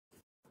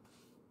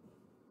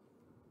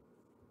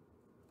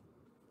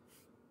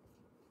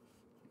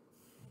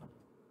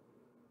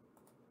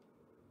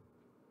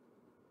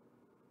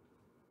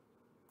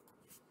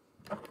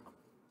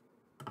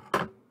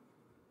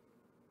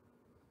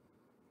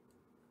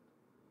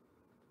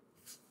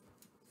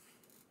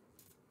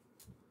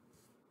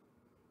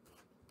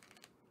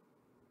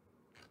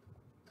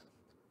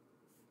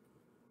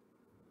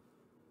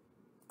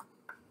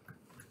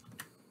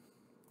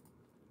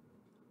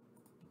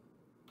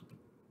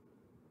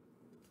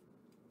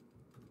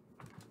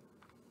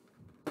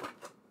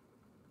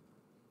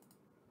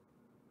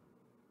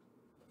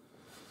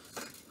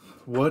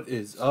What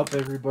is up,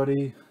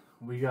 everybody?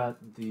 We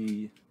got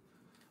the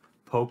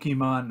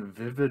Pokemon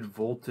Vivid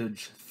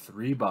Voltage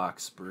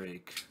 3-box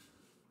break.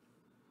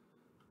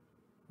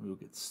 We'll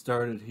get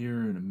started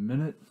here in a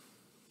minute.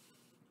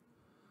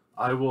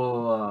 I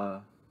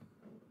will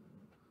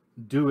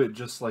do it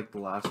just like the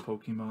last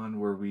Pokemon,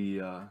 where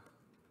we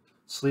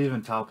sleeve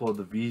and top load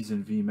the Vs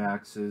and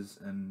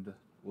VMAXs, and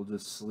we'll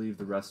just sleeve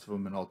the rest of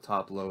them and I'll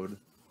top load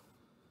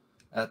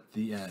at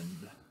the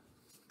end.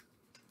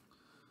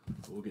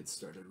 We'll get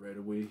started right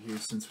away here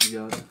since we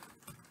got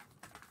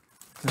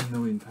 10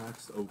 million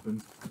packs to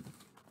open.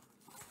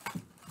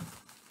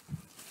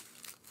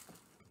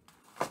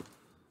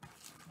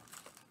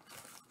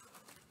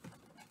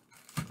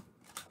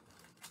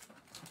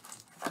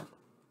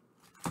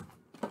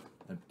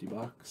 Empty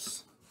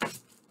box.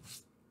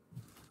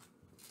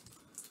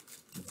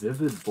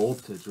 Vivid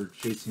Voltage. We're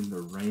chasing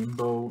the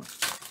Rainbow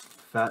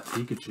Fat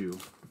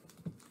Pikachu.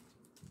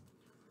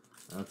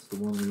 That's the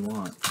one we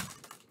want.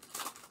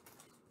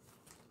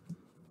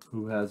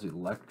 Who has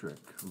Electric?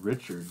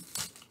 Richard.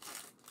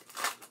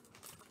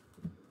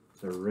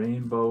 The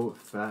Rainbow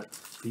Fat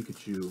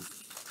Pikachu is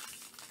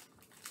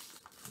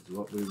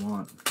what we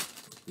want.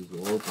 These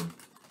will open.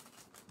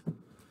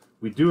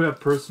 We do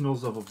have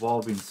personals of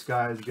Evolving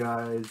Skies,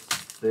 guys.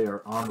 They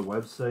are on the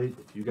website.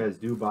 If you guys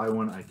do buy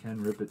one, I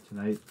can rip it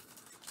tonight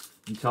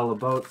until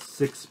about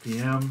 6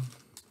 p.m.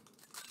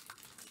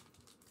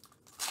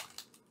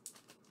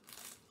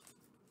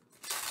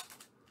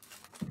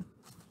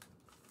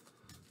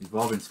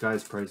 Evolving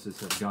Skies prices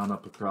have gone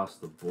up across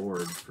the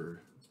board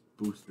for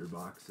booster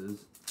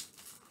boxes.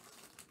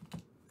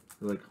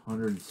 They're like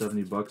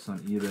 170 bucks on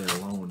eBay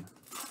alone.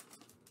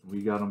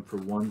 We got them for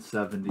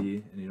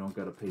 170, and you don't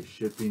got to pay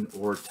shipping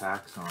or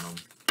tax on them.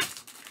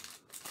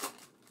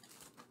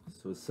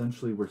 So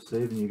essentially, we're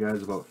saving you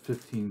guys about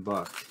 15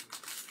 bucks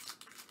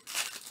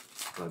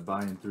by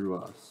buying through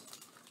us.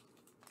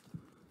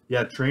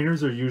 Yeah,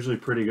 trainers are usually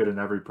pretty good in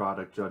every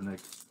product,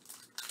 Judnick.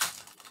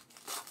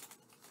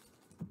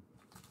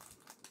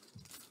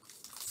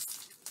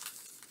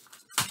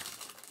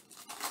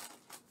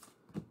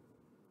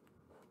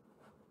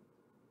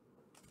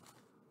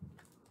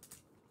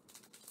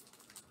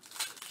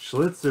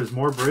 Schlitz, there's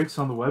more breaks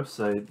on the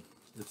website.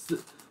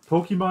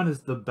 Pokemon is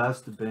the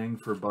best bang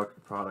for buck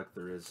product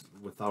there is,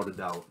 without a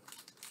doubt.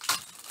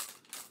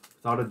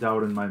 Without a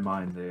doubt in my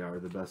mind, they are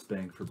the best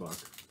bang for buck.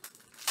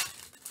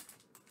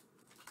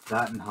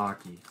 That and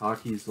hockey.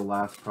 Hockey is the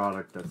last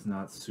product that's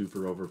not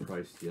super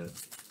overpriced yet.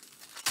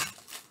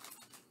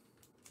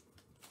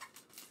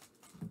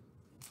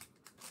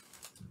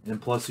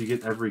 And plus, you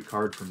get every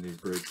card from these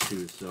breaks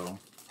too, so.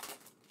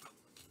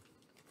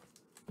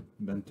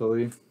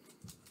 Mentally.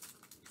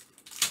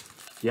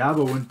 Yeah,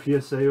 but when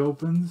PSA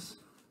opens,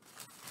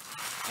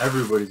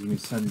 everybody's going to be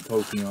sending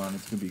Pokemon.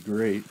 It's going to be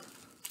great.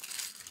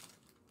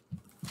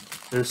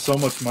 There's so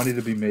much money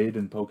to be made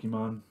in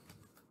Pokemon.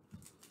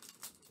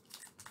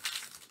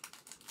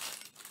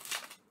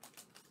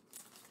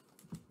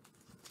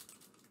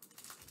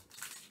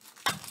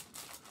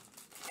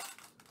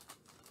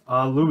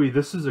 Louis,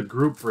 this is a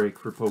group break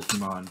for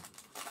Pokemon.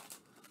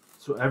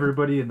 So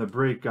everybody in the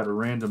break got a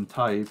random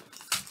type.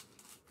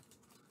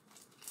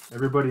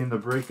 Everybody in the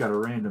break got a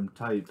random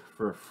type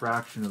for a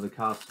fraction of the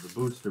cost of the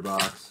booster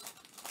box.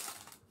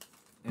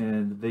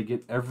 And they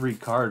get every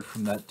card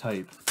from that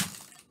type.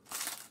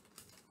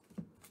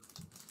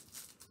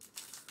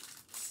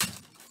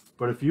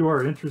 But if you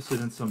are interested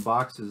in some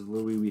boxes,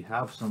 Louis, we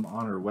have some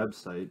on our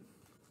website.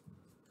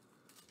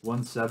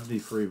 170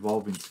 for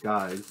Evolving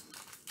Skies.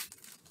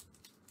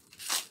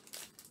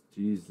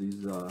 Geez,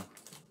 these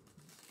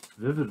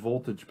Vivid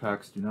Voltage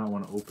packs do not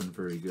want to open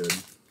very good.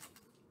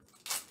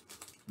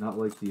 Not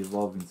like the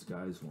Evolving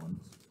Skies ones.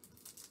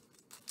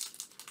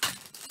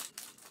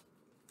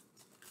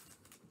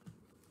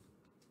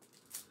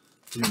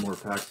 Few more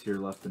packs here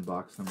left in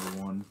box number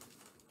 1.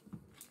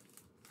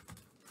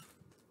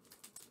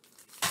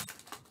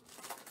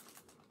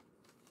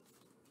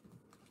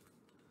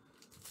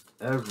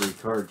 Every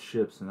card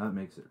ships, and that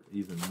makes it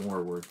even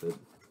more worth it.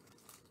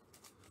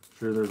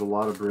 Sure, there's a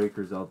lot of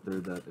breakers out there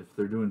that if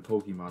they're doing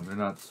Pokemon, they're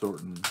not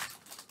sorting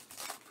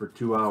for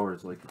 2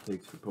 hours like it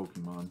takes for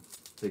Pokemon.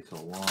 It takes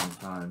a long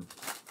time.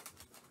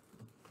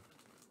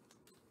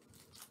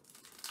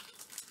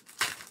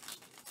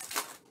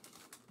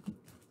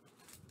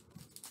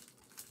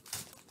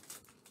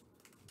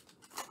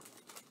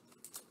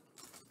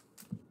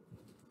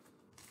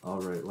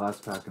 Alright,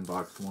 last pack in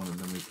box 1, and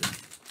then we can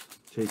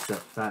chase that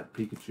fat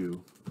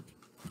Pikachu.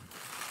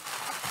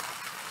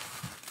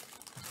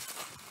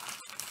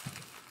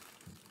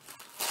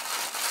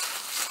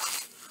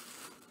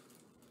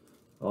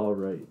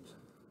 Alright,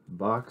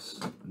 box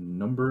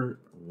number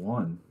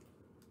 1.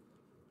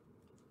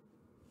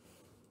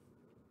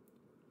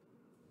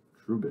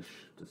 Trubbish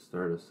to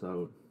start us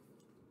out.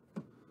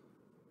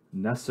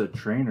 Nessa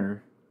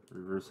Trainer,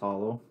 reverse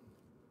holo.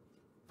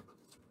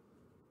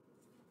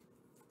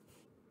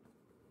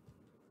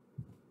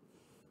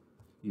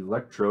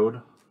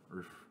 Electrode,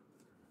 or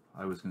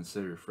I was going to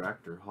say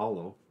refractor,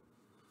 holo.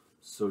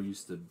 So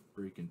used to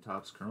breaking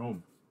Topps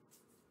Chrome.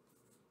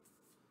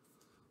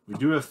 We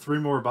do have 3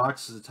 more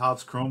boxes of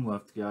Topps Chrome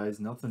left, guys.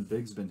 Nothing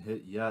big's been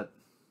hit yet.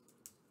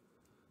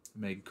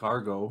 Meg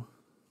Cargo.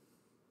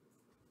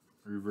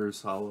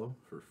 Reverse Hollow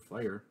for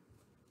Fire.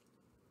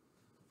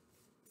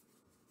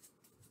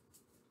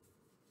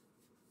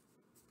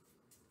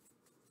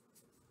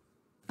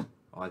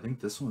 Oh, I think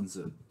this one's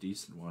a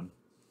decent one.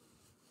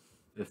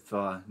 If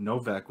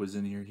Novak was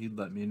in here, he'd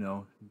let me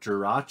know.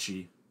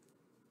 Jirachi.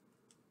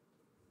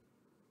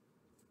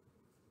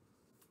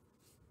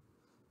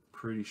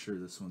 Pretty sure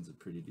this one's a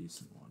pretty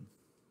decent one.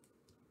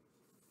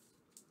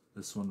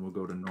 This one will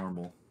go to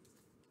normal.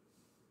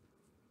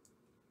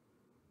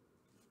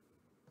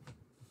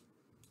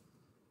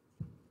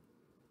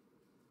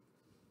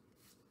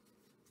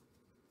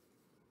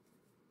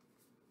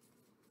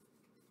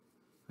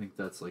 I think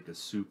that's like a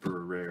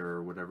super rare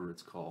or whatever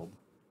it's called.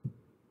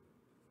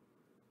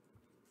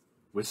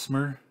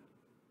 Wismer,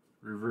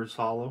 reverse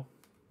hollow,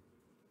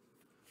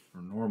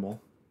 or normal.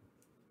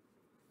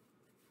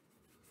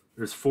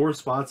 There's 4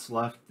 spots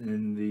left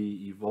in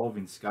the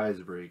Evolving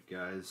Skies break,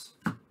 guys.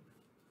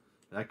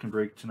 That can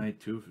break tonight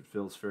too if it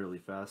fills fairly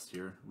fast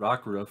here.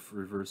 Rockruff,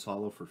 reverse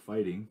hollow for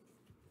Fighting.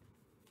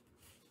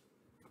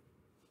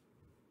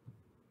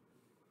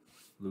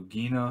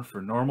 Lugina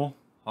for normal,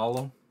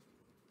 hollow.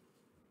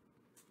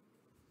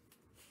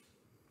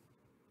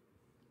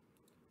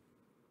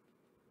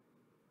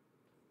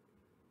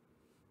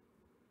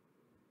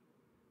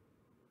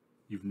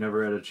 You've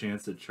never had a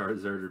chance at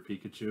Charizard or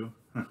Pikachu?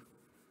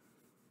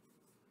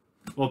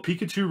 Well,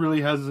 Pikachu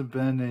really hasn't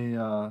been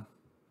a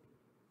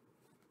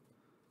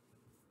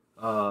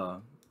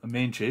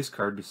main chase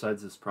card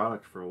besides this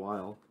product for a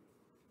while.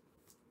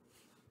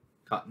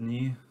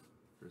 Cottony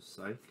for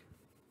Psych.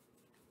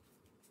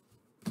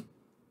 Let's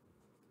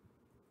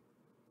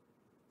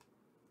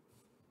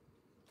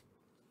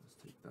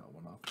take that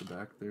one off the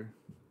back there.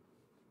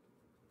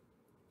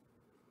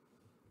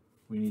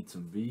 We need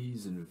some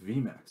V's and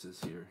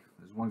VMAXs here.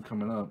 There's one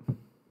coming up.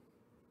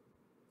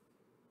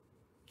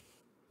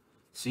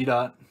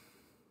 C-Dot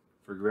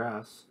for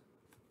Grass.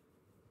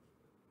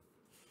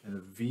 And a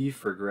V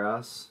for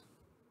Grass.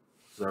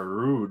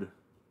 Zarude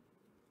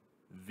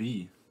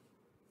V.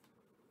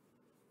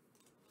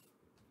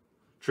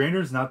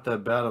 Trainer's not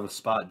that bad of a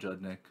spot,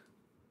 Judnick.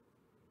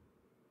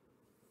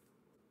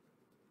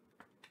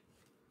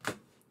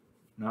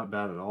 Not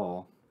bad at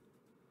all.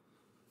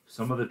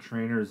 Some of the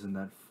trainers in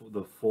that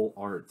the full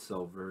art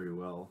sell very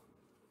well.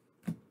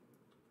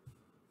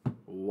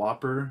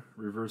 Whopper,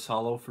 reverse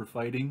hollow for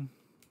Fighting.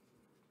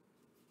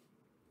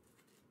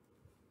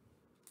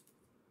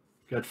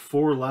 Got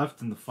 4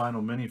 left in the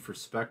final mini for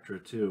Spectra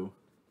too.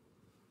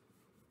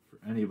 For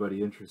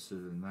anybody interested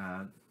in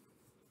that.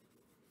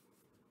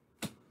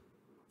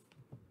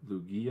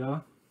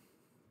 Lugia,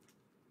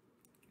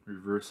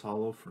 reverse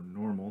hollow for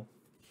normal.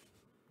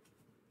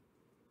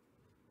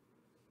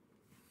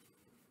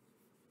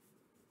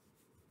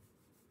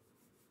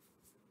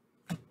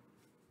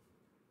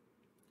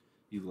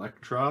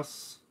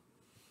 Electros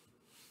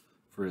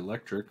for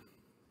Electric.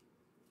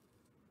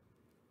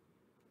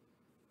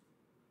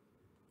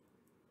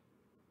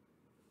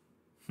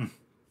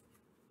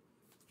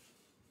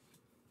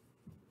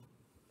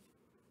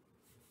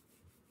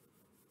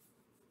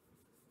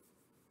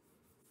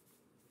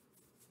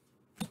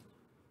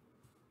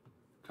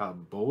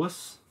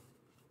 Caboas.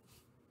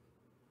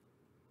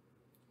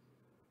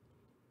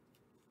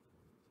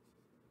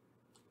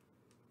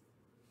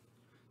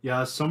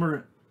 Yeah,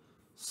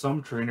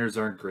 some trainers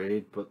aren't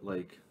great, but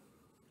like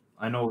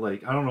I know,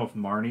 like, I don't know if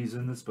Marnie's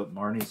in this, but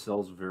Marnie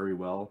sells very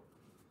well.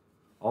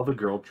 All the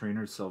girl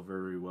trainers sell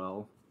very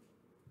well.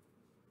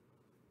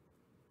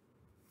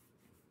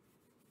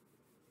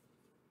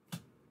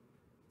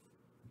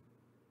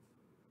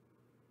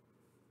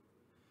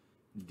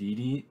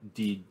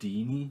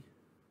 Dedini.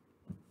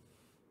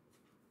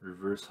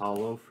 Reverse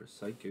hollow for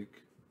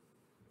Psychic.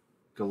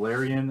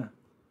 Galarian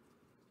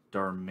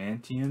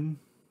Darmanitan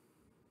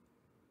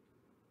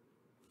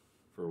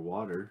for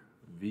Water.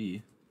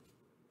 V.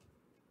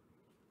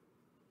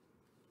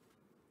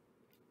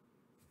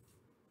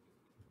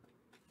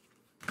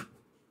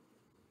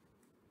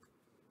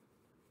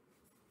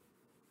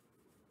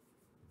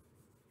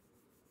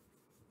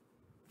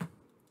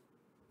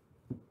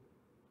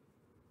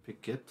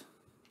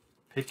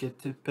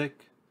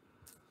 Pick.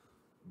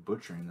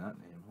 Butchering that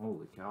name.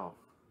 Holy cow.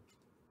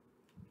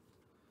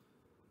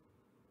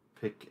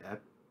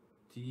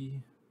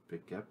 Pickepti.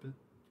 Can't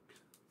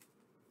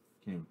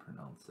even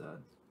pronounce that.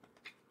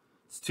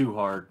 It's too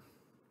hard.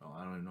 Oh,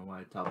 I don't even know why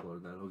I top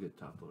loaded that. It'll get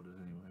top loaded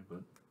anyway,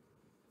 but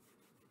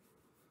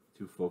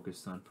too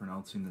focused on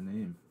pronouncing the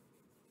name.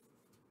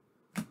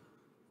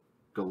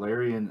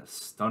 Galarian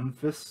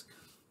Stunfisk.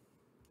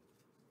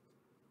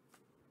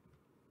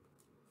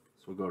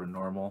 So we'll go to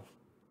normal.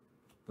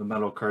 The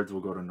metal cards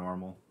will go to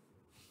normal.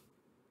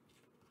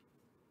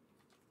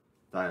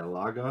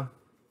 Dialaga.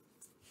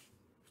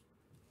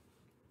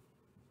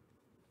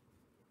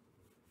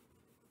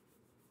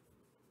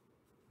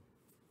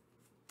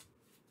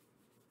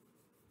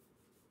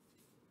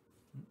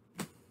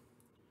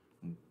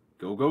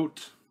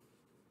 Goat.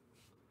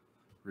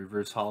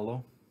 Reverse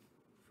Hollow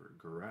for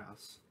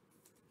Grass.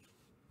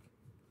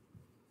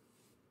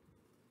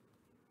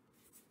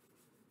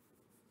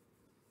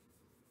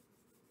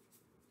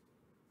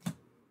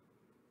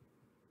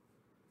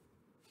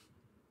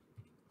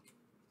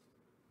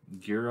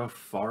 Gira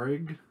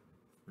Farig,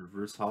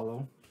 Reverse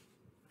Hollow.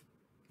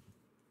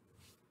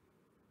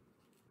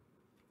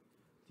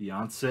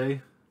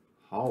 Fiance,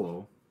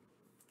 Hollow.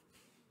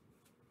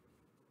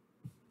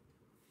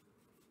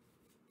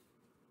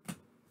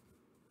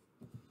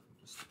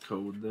 Just the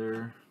code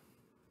there.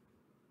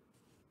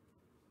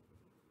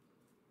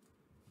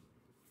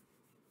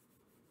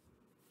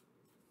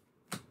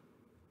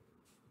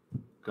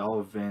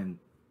 Galvantula,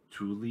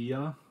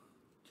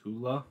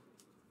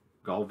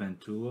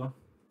 Galvantula,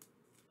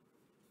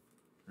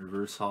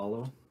 Reverse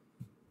Hollow.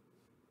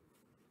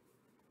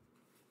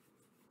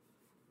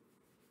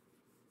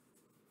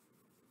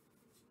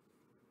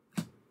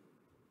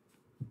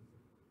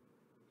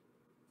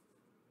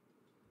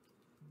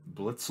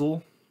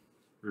 Blitzel,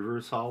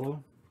 Reverse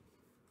Hollow.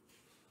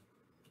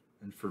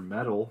 And for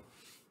metal,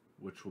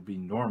 which will be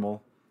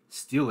normal,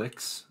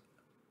 Steelix.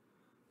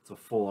 It's a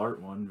full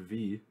art one,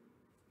 V.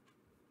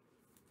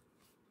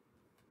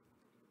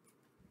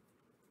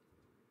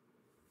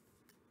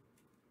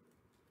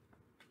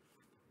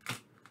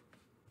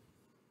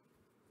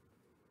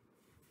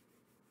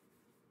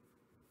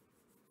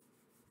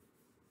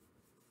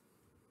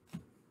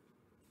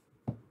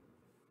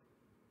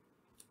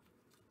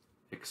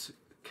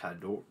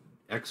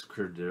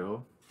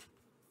 Excadrill,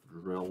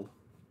 Drill,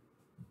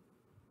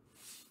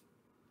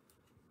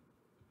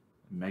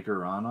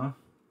 Megarana,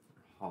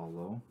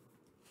 Hollow,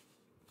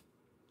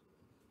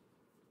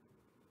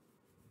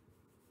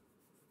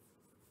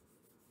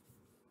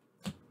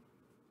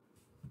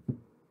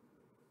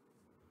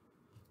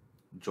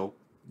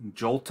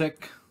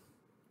 Joltik,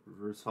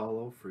 Reverse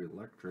Hollow for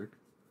Electric.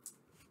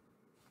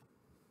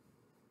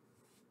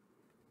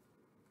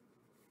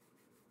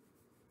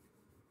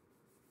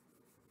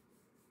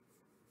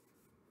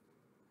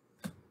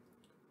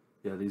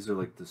 Yeah, these are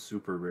like the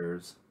super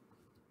rares.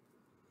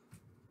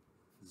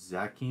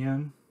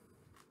 Zacian.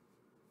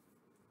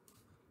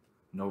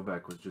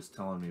 Novak was just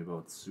telling me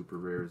about super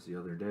rares the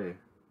other day.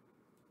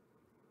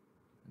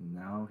 And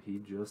now he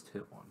just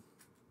hit one.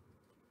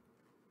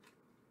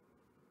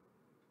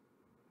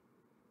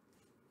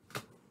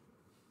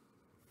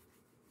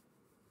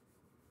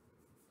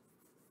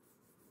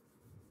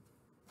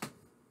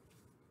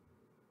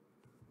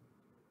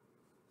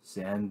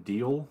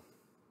 Sandeel.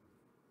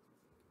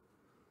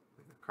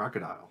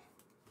 Crocodile.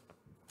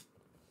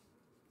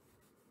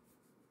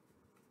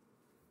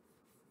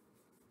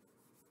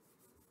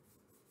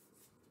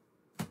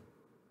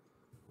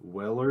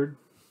 Wailord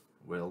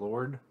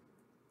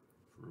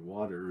for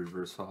Water,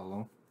 Reverse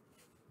Hollow.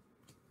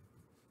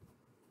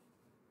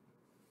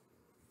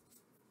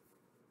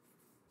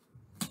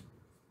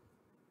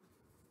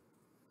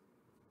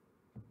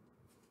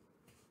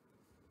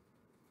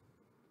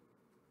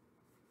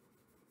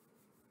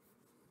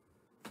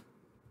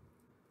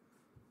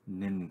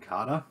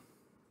 Nincada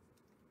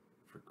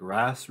for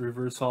Grass,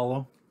 Reverse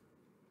Hollow.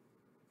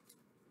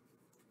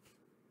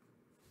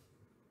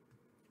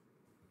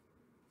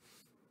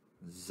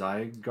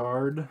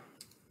 Zygarde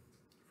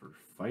for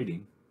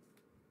Fighting.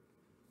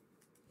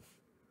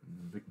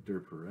 Victor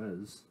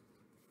Perez.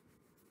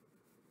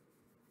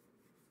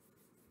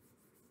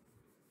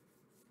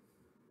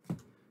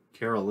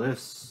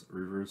 Carolis,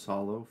 Reverse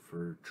Hollow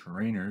for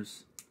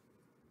Trainers.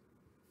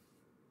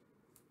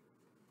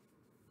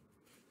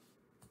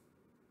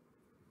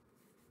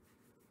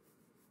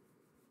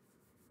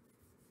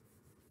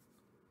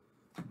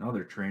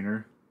 Another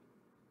trainer.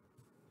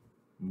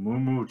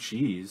 Moo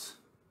Cheese.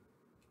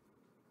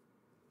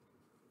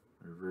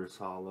 Reverse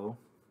Hollow.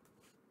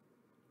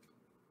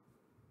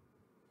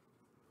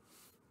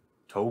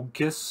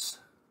 Togekiss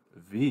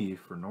V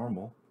for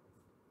normal.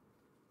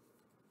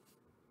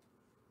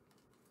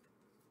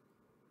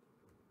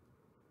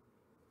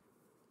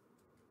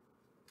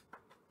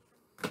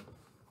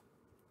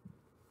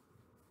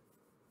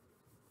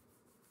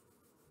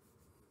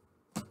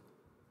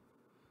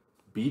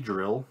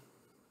 Beedrill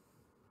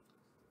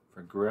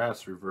for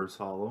Grass, Reverse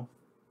Hollow.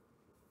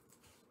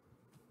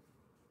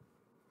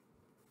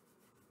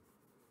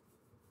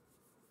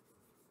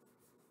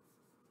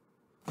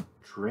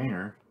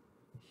 Trainer,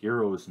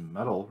 Heroes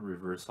Metal,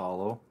 Reverse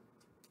Hollow.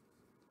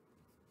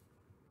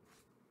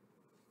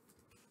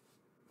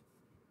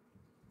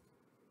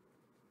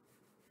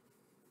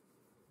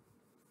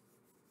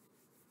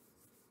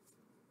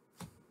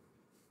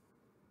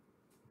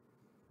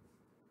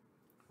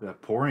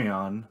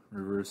 Vaporeon,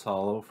 Reverse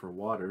Hollow for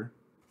Water.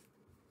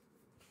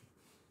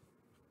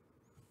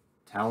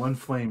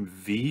 Talonflame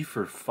V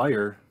for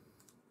Fire.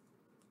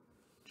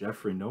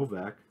 Jeffrey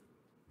Novak.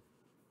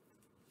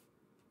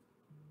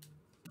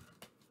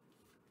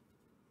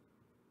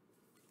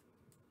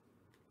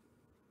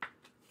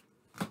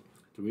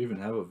 Do we even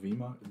have a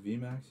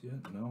VMAX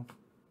yet? No.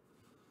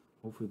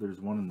 Hopefully there's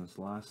one in this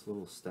last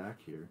little stack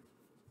here.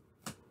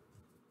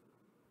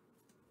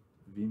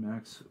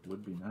 VMAX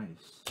would be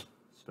nice,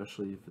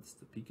 especially if it's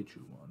the Pikachu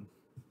one.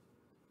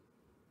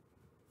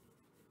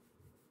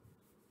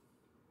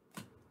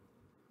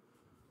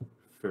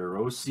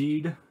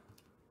 Ferroseed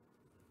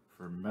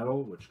for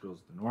metal, which goes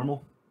to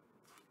normal.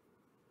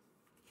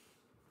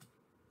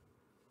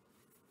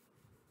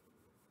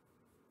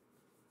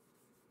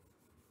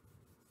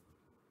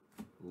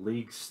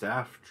 League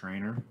Staff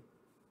Trainer,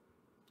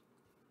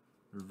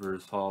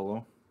 reverse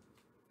holo.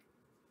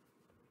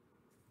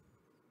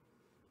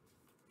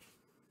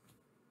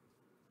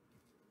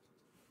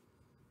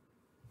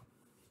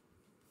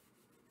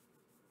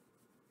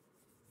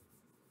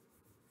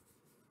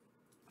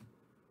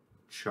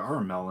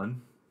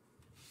 Charmelon,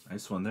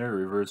 nice one there,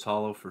 reverse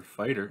holo for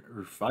fighter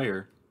or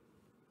fire.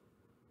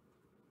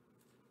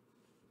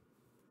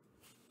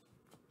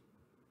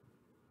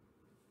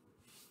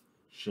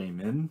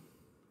 Shaman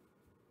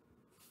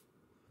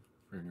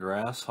for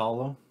grass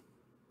holo.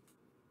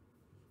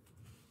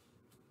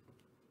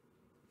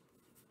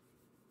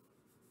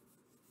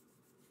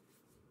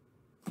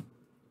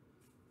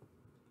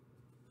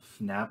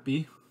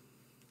 Snappy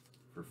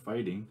for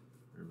fighting,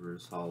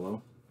 reverse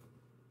holo.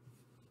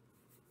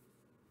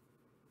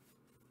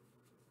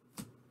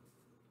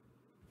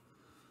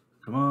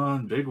 Come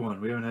on, big one.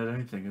 We haven't had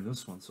anything in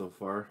this one so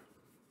far.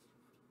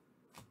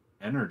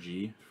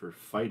 Energy for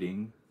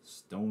fighting,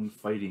 stone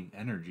fighting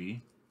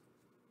energy.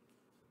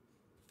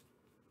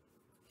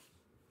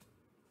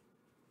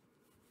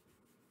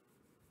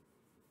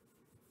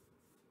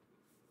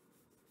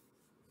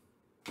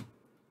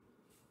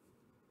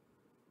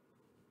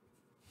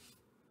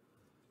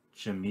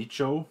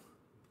 Chimicho,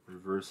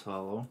 reverse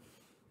holo.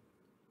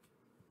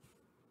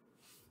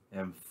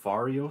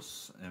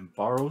 Ampharos,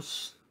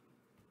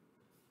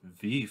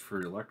 V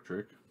for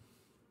electric.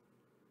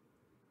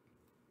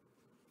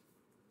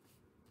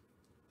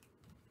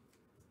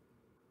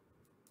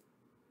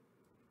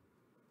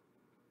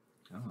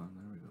 Come on,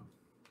 there we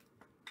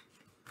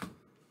go.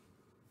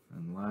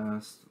 And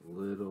last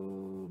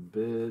little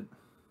bit.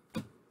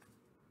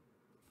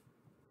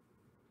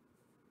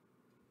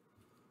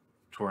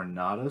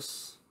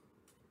 Tornadus,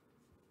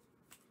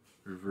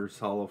 reverse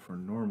holo for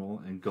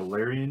normal, and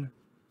Galarian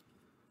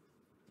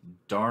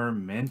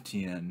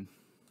Darmanitan,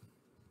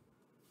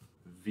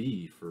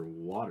 V for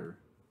water.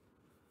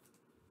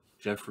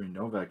 Jeffrey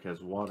Novak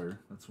has water.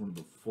 That's one of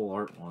the full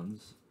art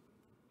ones.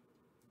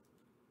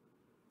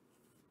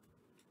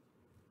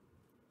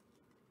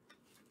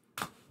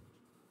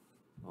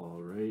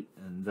 Alright,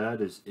 and that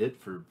is it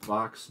for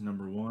box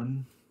number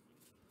 1.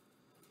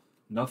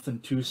 Nothing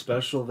too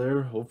special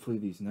there. Hopefully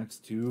these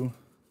next two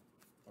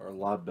are a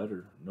lot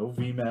better. No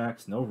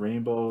VMAX, no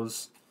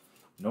rainbows,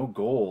 no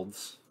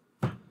golds.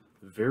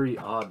 Very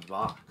odd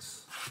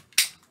box.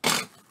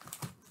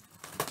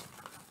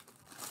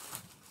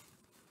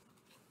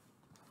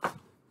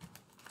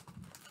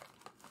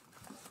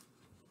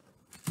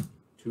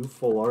 Two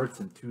full arts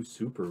and 2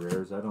 super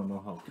rares. I don't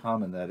know how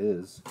common that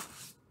is,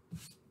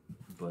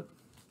 but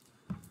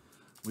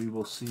we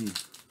will see.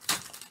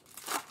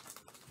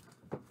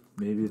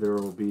 Maybe there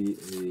will be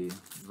a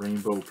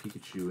rainbow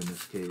Pikachu in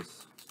this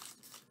case.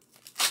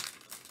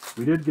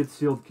 We did get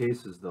sealed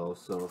cases though,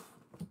 so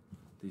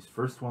this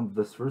first one,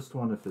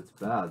 if it's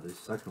bad, the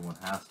second one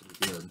has to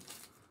be good.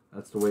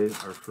 That's the way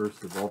our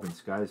first Evolving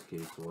Skies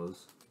case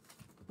was.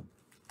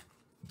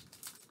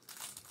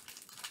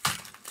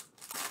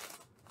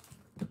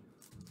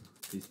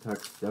 These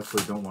packs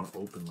definitely don't want to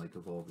open like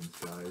Evolving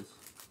Skies.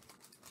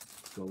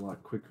 It's a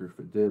lot quicker if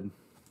it did.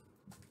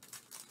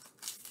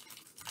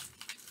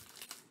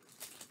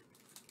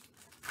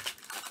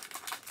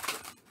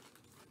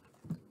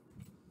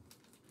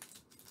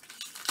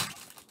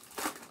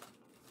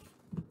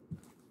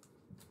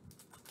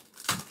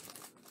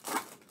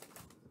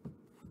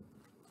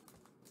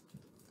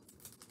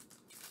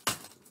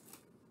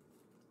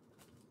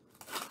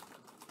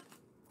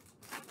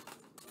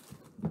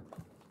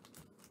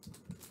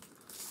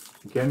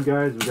 Again,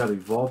 guys, we got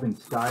Evolving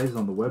Skies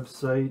on the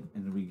website,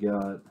 and we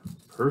got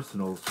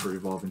personals for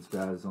Evolving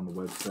Skies on the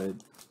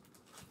website.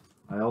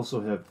 I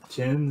also have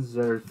tins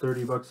that are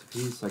 30 bucks a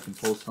piece I can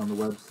post on the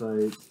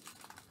website.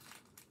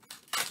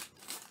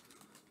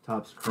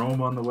 Topps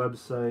Chrome on the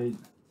website.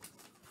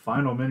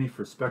 Final Mini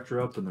for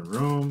Spectra up in the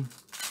room.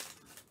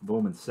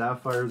 Bowman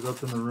Sapphires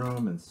up in the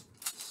room, and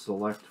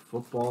Select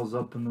Footballs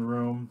up in the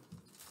room.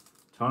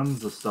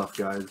 Tons of stuff,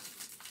 guys.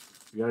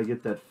 We gotta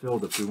get that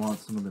filled if we want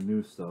some of the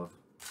new stuff.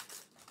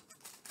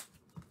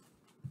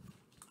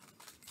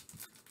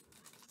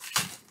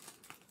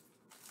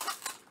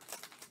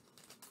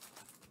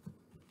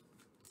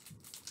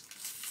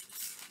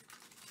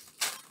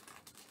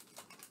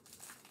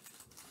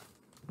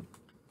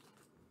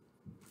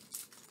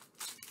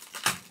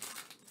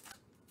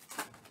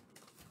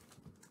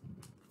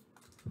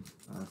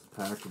 Last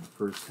pack in the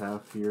first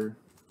half here.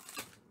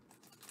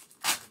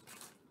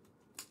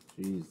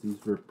 Jeez, these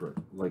rip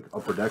like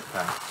upper deck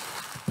packs.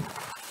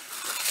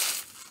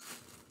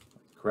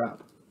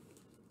 Crap.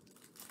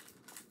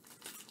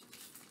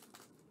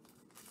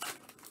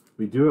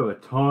 We do have a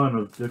ton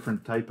of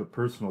different type of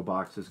personal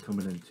boxes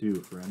coming in too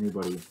for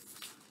anybody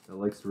that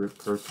likes to rip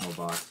personal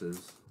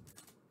boxes.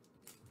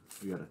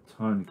 We got a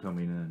ton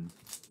coming in.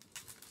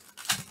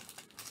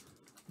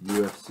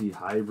 UFC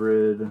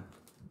Hybrid.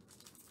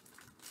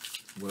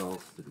 What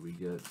else did we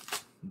get?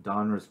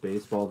 Donruss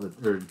Baseball,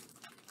 or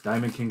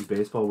Diamond Kings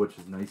Baseball, which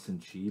is nice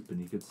and cheap, and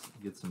you could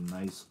get some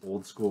nice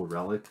old school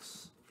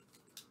relics.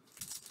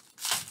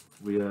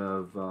 We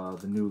have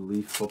the new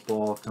Leaf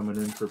Football coming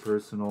in for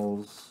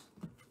personals.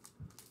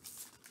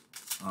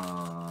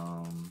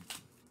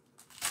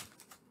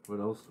 What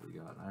else do we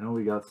got? I know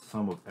we got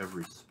some of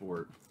every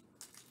sport.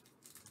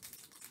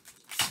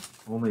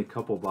 Only a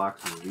couple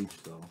boxes of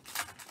each though.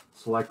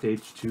 Select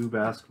H2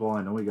 basketball,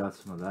 I know we got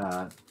some of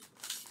that.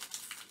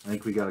 I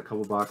think we got a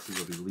couple boxes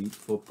of Elite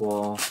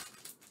Football.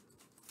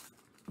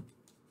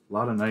 A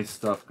lot of nice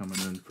stuff coming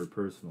in for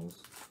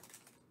personals.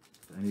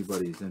 If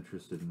anybody's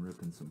interested in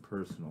ripping some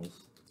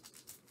personals.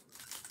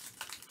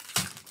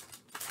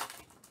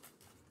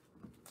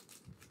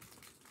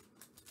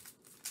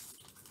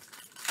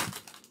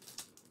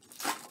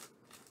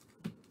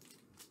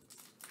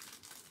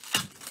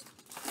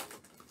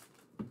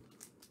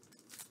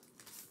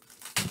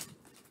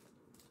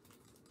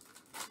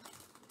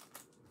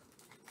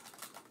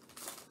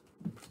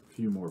 A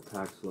few more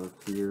packs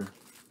left here.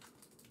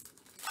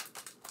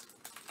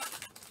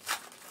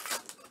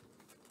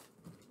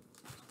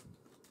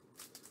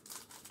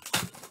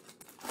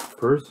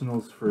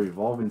 Personals for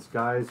Evolving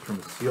Skies from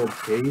a sealed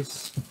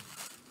case.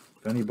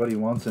 If anybody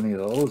wants any of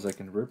those, I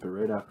can rip it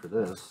right after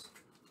this.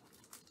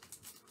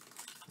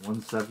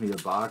 $170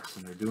 a box,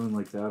 and they're doing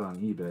like that on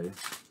eBay.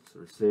 So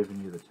we're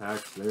saving you the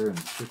tax there and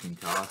shipping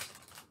cost.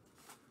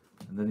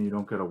 And then you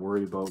don't got to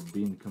worry about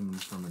being coming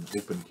from an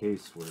open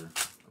case where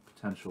a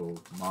potential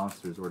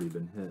monster's already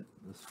been hit.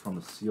 This is from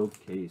a sealed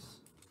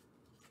case.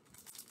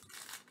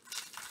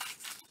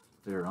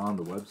 They're on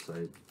the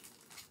website.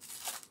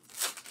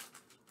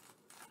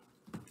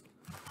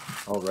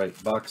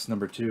 Alright, box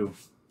number 2.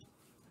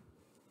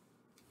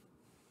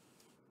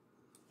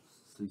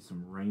 See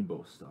some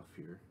rainbow stuff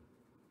here.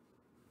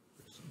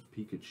 There's some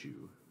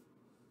Pikachu.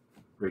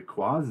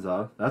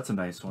 Rayquaza, that's a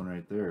nice one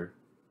right there.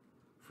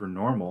 For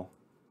normal.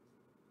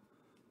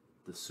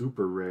 The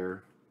super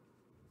rare.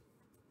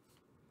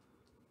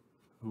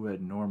 Who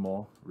had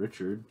normal?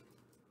 Richard.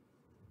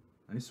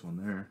 Nice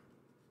one there.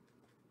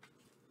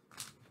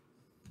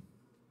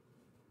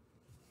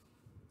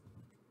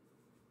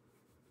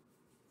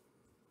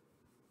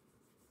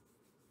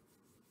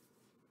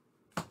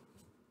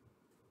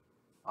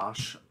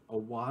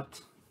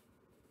 Oshawott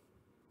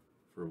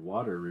for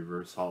water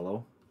reverse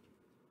holo.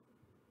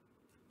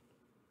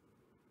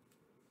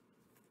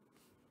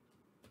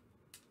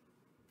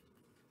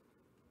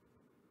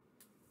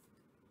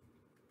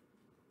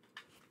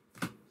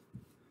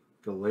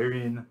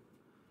 Galarian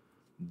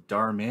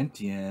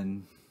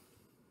Darmanitan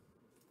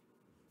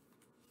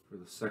for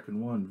the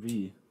second one,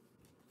 V.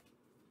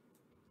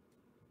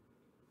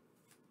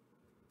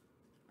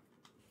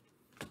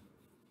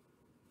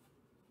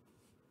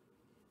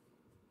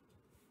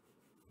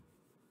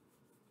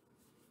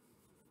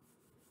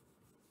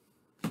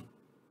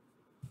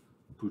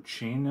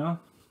 Puchina,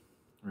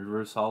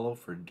 reverse holo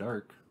for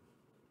dark.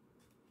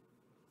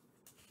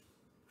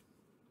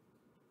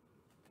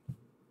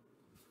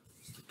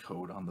 Just the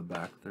code on the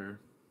back there.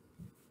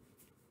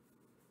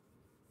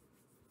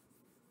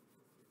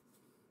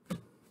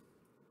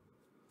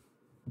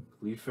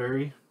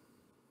 Clefairy,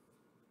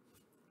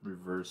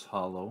 reverse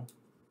holo.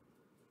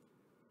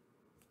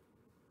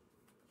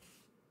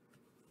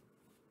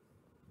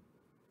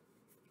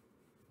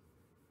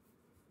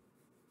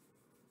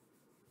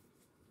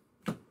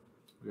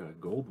 We got a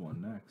gold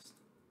one next.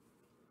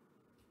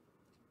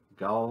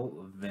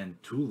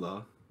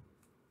 Galvantula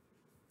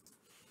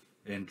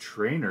and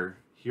Trainer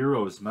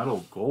Heroes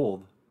Metal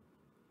Gold.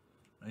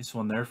 Nice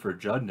one there for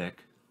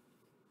Judnick.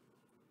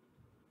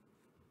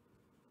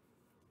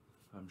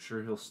 I'm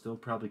sure he'll still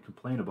probably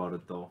complain about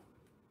it though.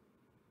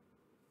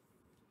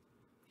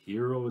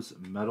 Heroes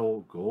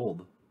Metal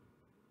Gold.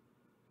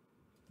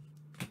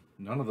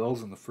 None of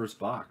those in the first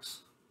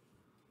box.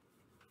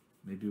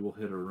 Maybe we'll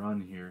hit a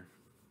run here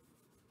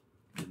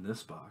in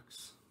this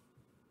box.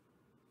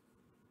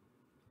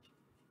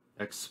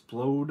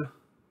 Explode.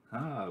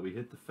 Ah, we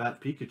hit the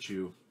fat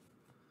Pikachu.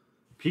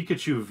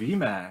 Pikachu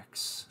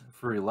VMAX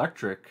for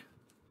electric.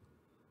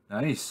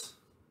 Nice.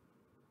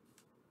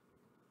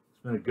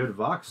 It's been a good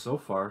box so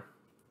far.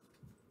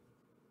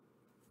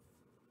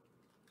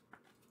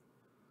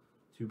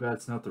 Too bad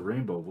it's not the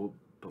rainbow,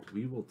 but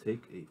we will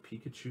take a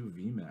Pikachu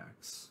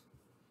VMAX.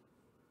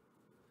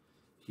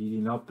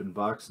 Heating up in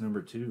box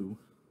number 2.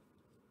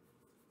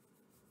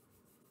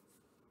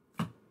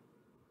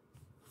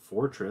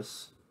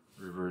 Fortress,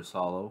 reverse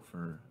holo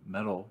for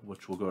metal,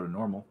 which will go to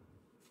normal.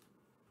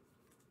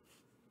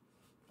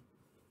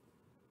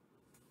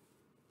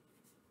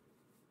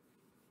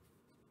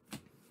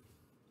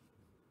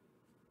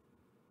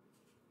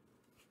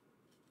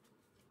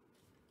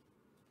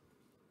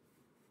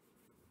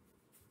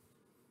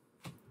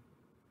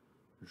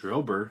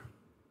 Drillbur,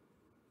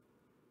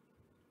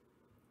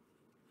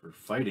 for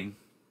fighting.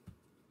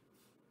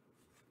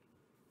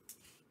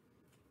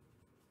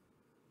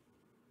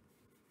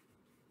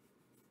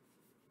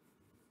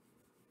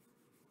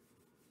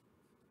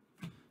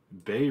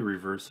 Bay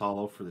reverse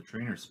hollow for the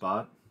trainer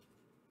spot.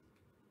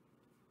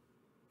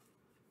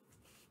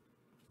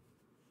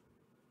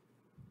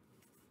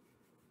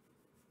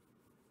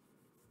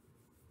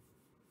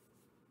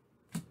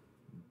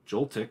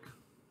 Joltik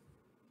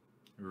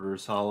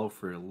reverse hollow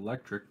for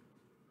electric.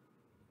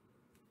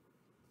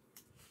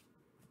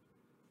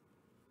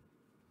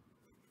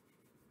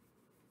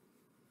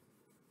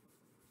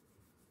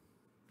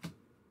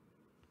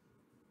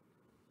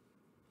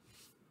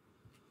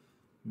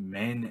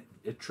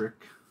 Manectric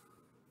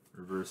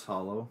reverse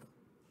hollow.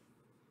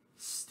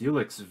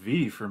 Steelix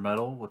V for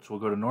metal, which will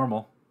go to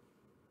normal.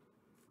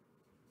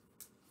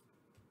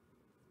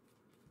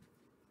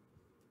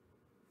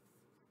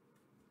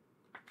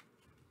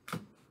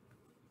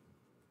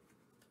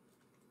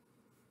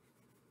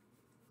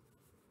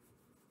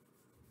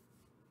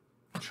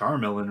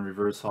 Charmeleon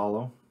reverse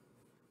hollow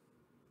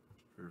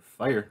for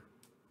fire.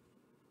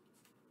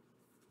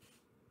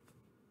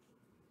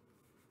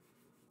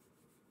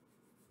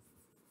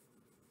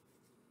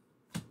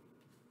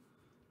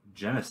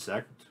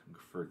 Genesect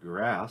for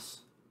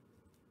grass.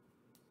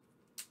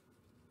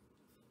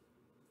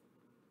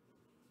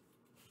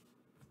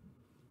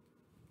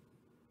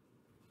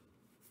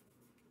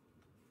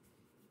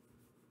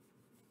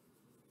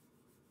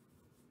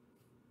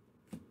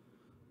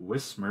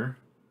 Whismur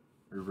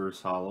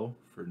reverse hollow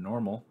for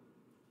normal.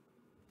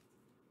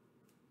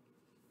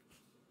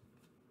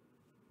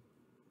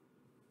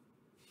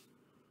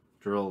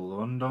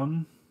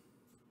 Duraludon.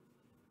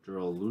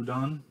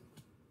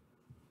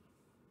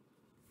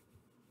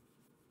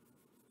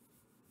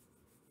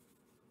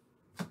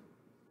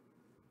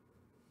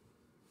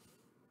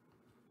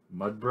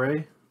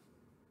 Mudbray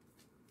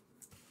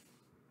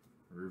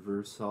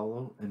reverse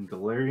hollow, and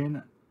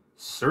Galarian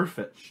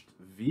Surfetched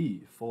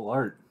V full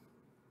art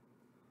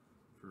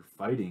for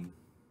fighting.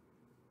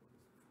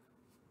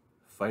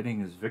 Fighting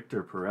is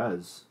Victor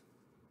Perez.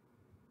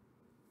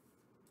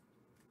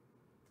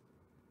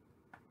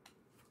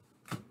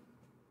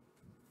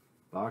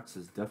 Box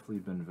has definitely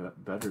been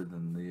better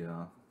than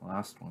the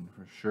last one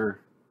for sure.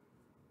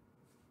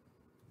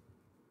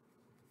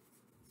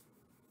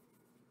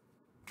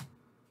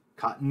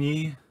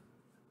 Cottony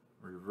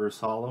reverse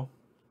hollow.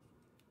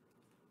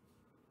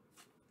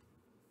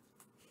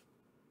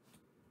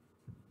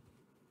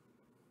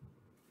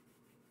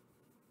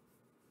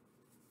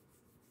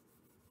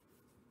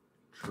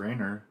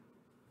 Trainer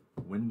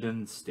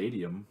Winden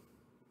Stadium.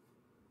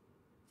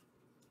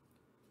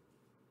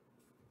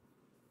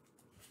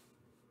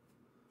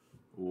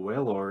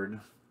 Wailord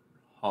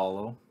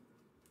hollow.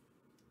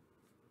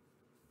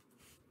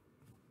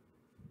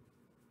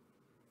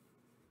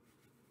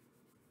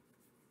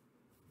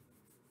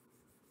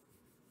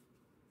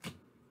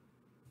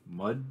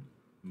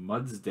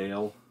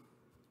 Mudsdale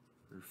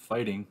for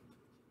fighting.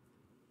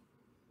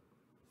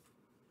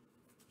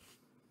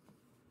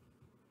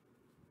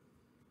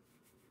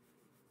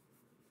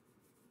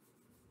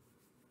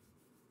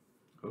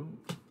 Oh,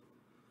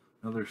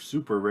 another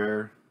super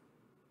rare.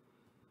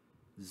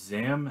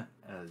 Zamazenta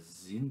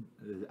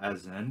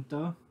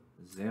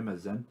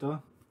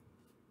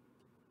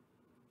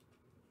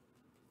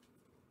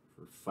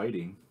for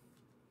fighting.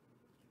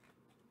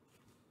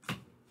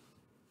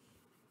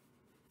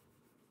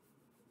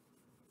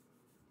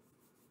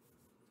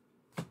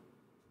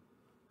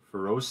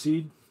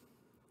 Ferroseed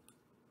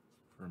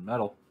for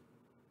metal.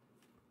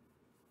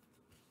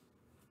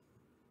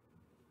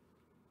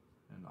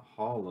 And a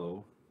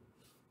hollow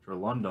for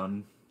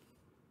London.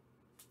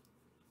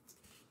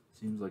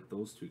 Seems like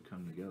those two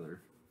come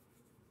together.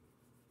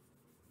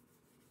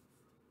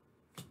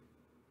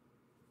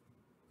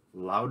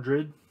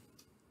 Loudred.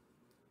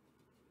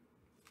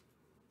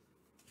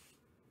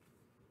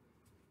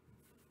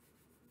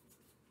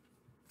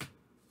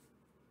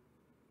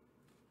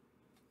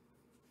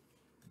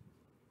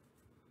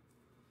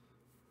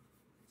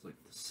 It's like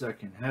the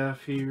second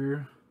half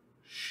here.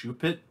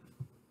 Shuppet.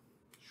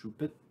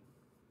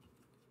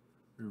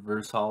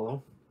 Reverse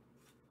hollow.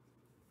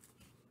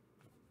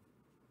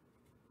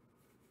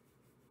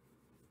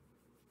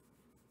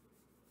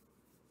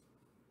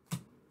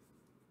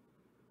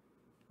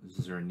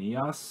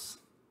 Xerneas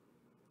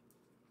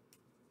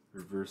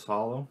reverse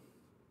hollow.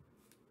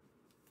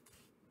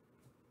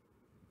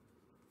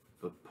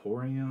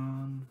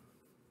 Vaporeon.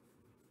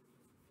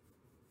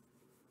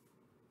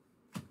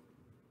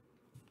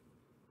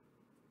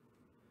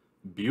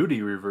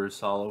 Beauty reverse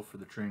hollow for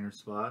the trainer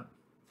spot.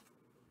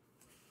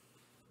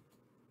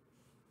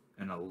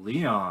 And a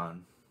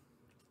Leon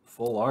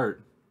full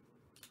art.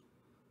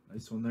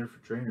 Nice one there for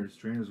trainers.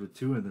 Trainers with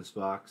two in this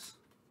box.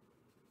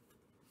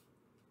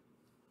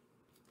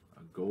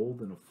 A gold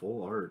and a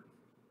full art.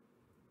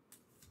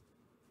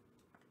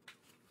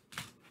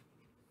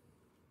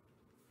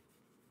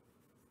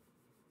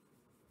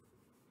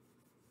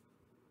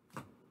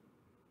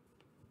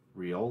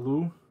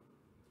 Riolu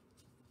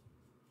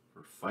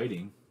for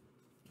fighting.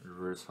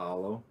 Reverse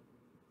hollow.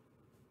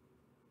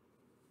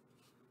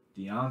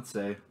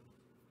 Deontay.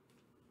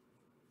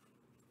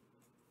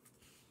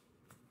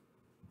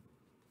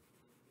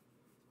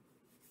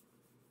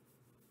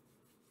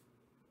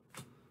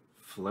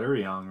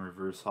 Flareon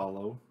reverse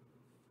holo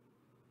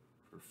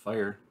for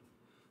Fire.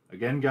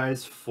 Again,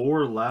 guys,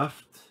 4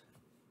 left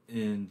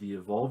in the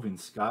Evolving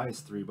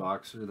Skies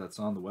 3-boxer that's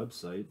on the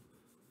website.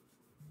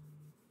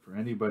 For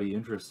anybody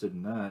interested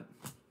in that.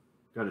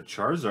 Got a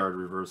Charizard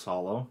reverse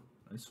holo.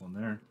 Nice one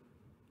there.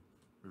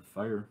 For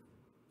Fire.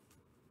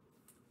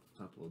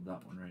 Let's upload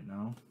that one right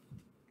now.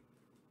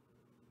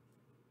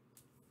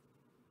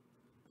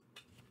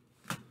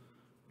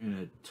 And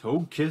a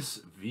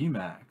Togekiss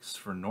VMAX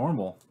for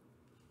normal.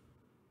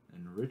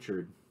 And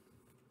Richard.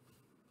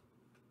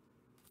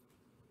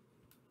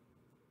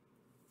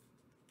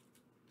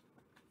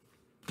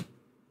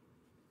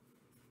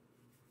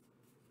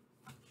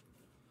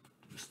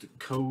 Just a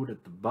code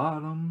at the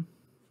bottom.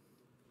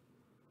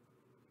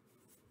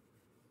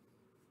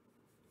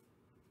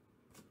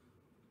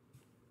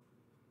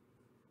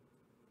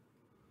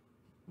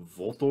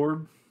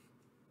 Voltorb.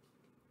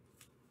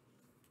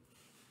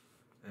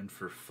 And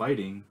for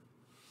fighting,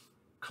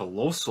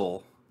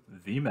 Colossal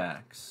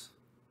VMAX.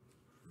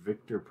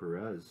 Victor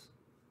Perez.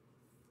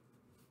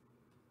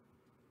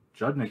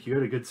 Judnick, you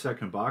had a good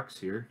second box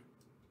here.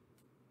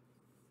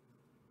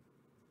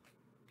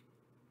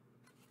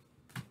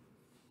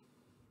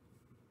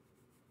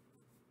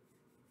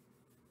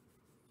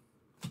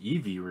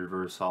 Eevee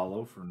reverse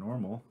holo for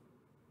normal.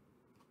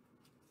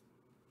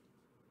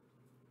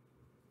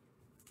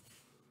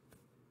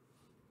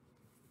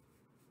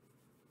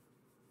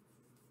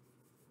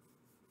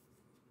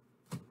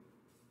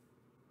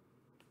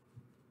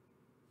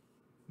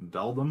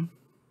 Beldum.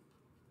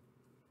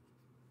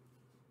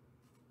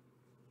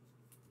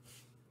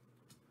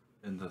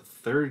 And the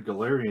third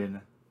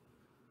Galarian,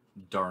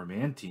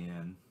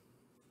 Darmanitan.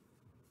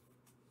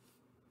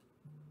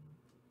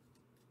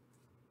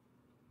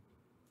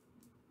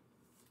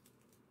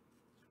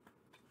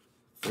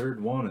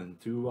 Third one in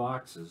 2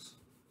 boxes.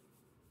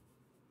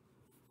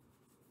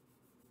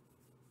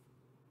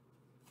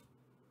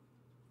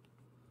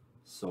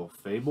 So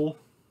Fable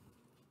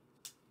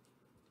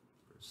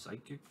for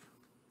Psychic.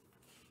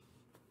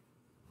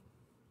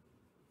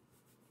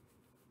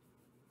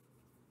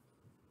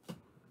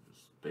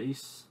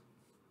 Base.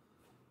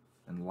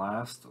 And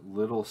last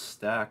little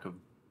stack of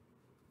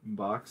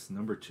box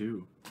number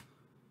 2.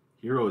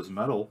 Heroes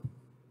Metal.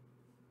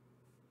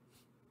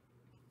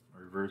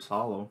 Reverse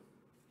holo.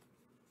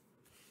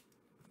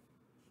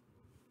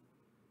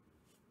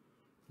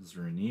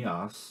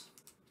 Xerneas.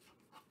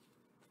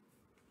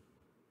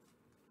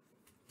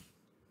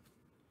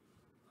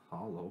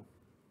 Holo.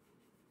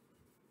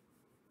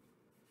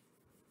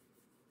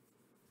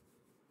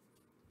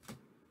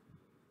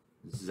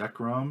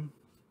 Zekrom.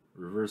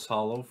 Reverse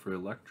holo for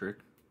Electric.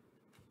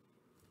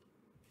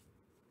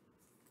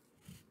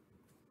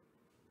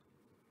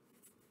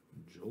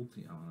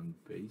 Jolteon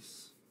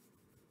base.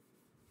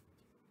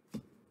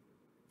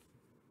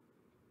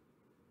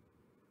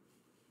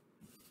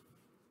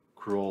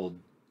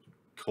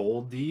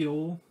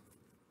 Codeel.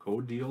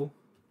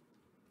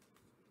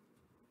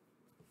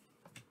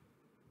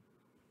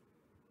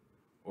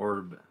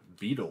 Orb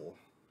Beetle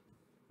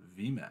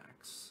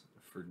VMAX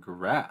for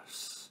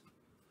Grass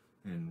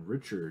and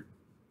Richard.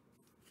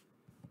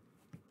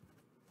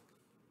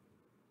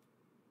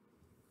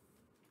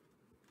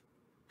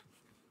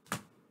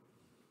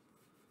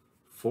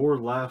 Four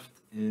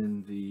left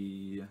in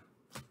the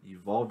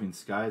Evolving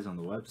Skies on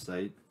the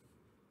website.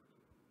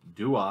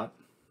 Duat.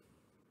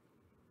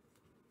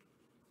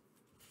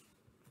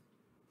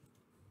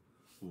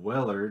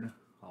 Willard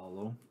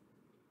holo.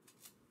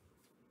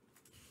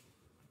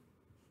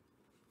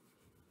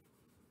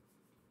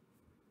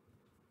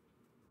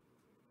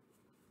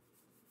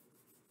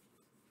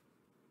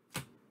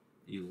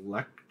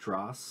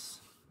 Electros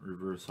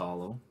reverse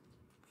holo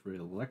for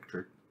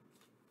Electric.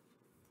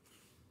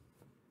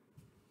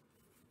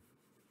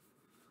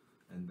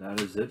 And that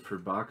is it for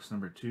box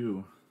number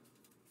 2.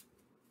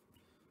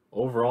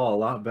 Overall, a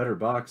lot better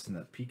box, and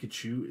that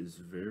Pikachu is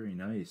very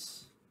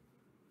nice.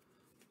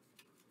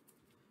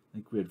 I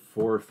think we had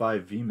 4 or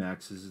 5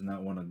 VMAXs, and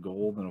that one a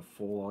gold and a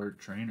full art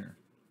trainer.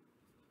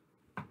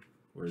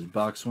 Whereas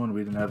box 1,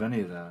 we didn't have any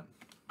of that.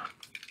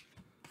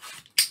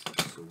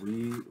 So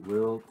we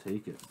will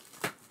take it.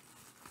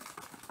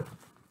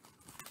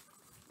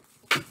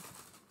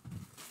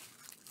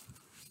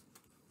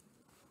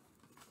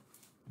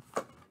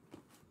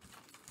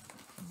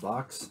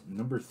 Box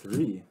number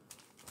 3.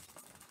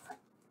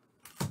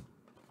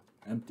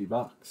 Empty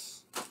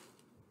box.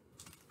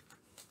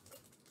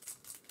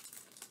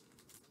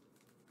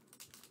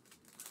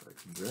 If I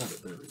can grab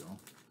it, there we go.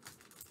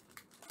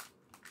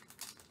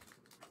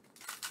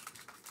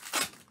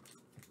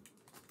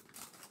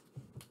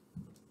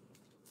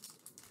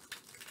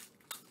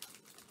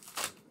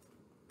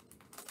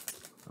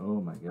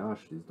 Oh my gosh,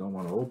 these don't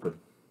want to open.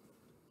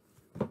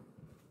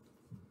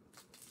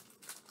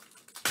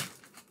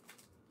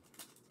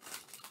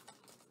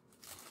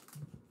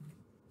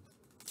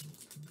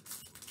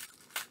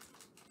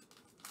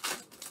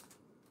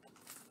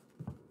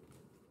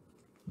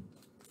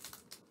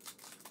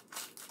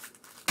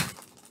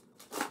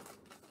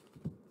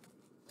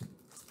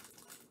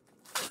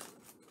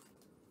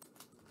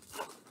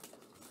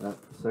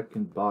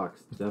 second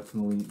box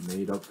definitely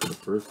made up for the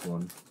first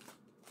one.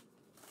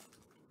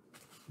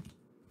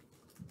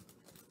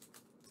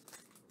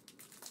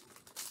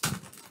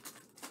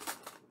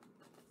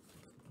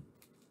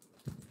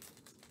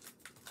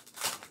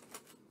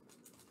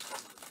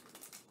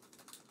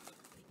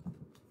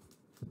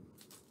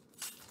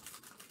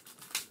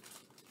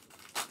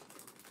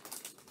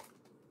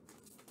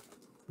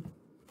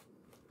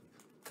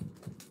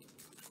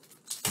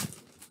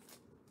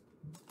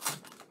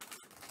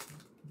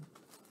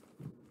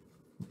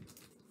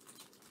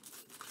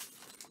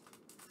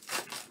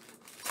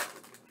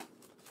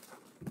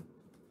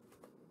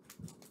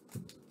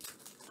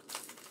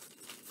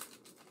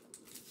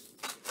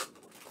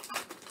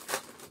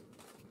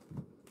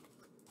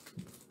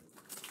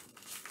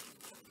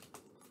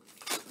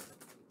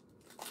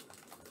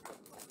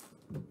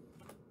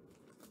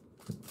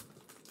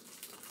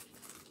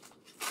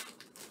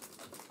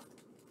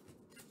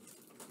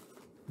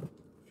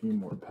 A few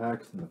more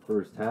packs in the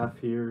first half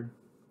here.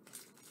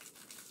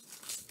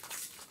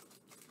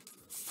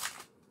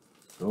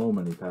 So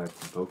many packs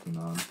in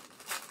Pokemon.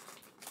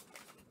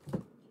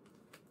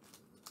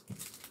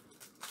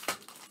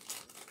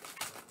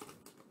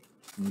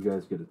 You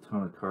guys get a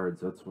ton of cards,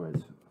 that's why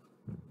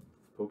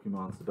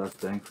Pokemon's the best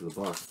bang for the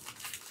buck.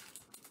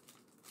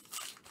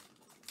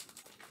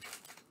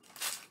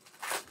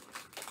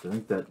 I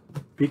think that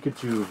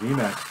Pikachu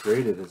VMAX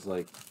graded is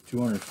like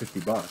 250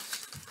 bucks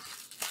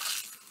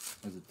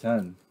as a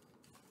 10.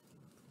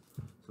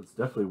 So it's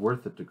definitely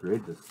worth it to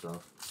grade this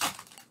stuff.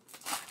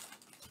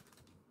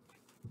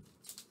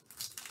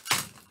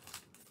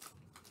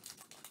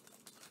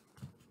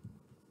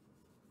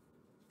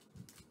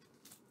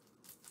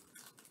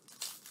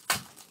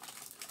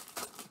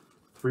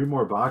 Three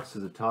more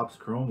boxes of Topps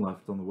Chrome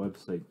left on the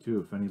website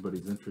too, if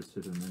anybody's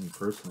interested in any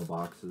personal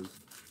boxes.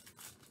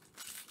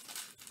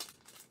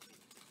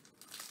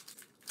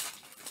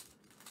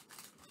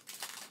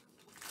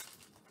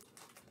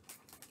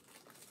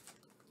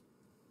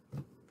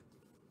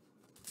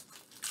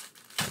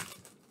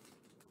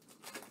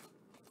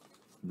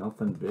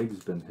 Nothing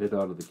big's been hit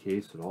out of the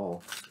case at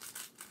all.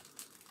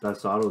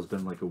 Best auto has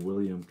been like a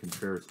William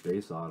Contreras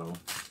base auto.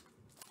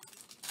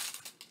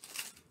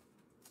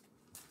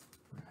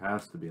 There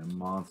has to be a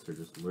monster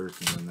just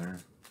lurking in there.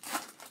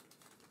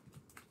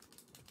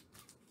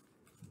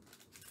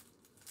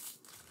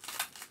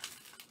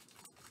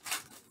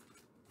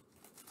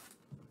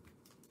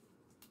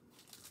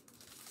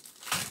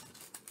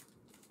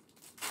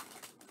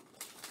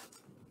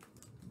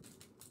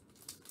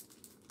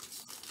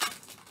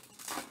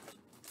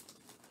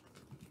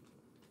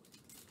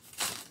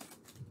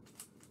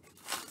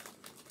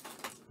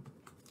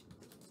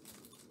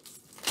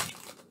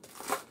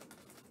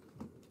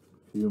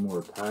 Few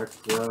more packs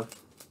left.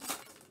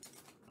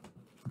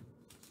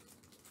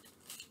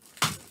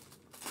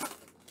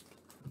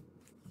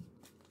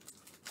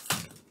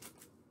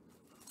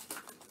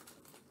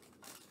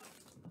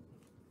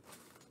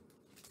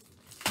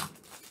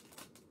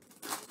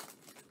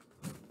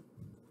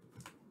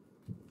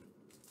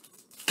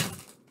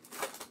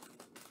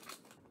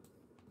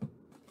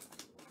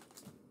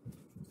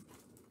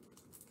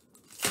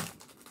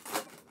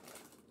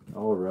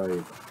 All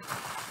right.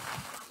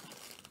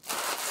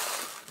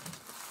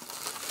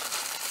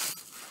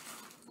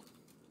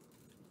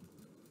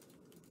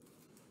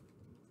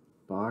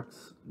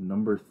 Box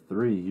number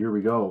 3. Here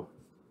we go.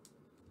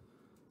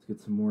 Let's get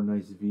some more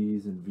nice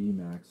V's and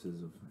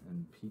VMAXs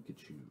and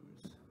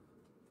Pikachus.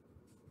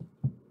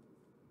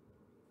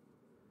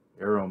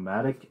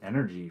 Aromatic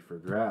Energy for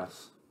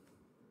grass.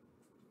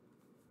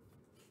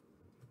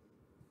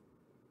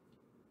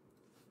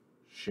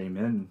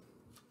 Shaymin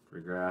for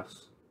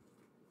grass.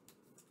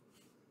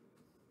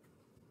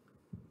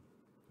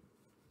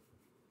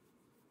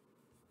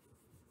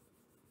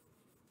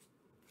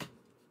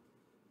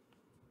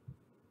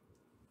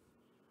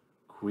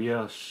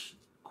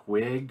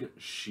 Quig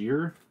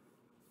Shear.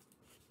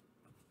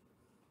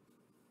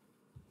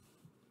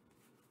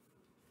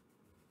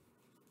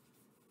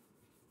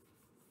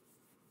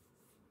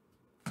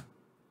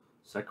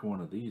 Second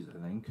one of these, I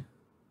think.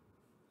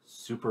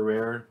 Super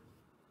rare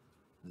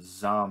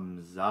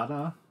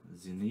Zamazenta.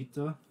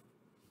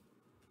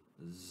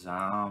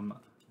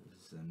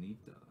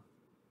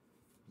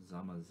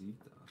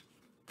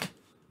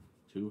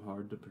 Too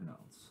hard to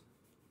pronounce.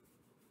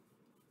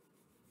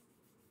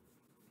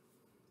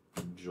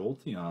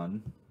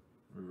 Jolteon,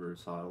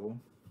 reverse hollow.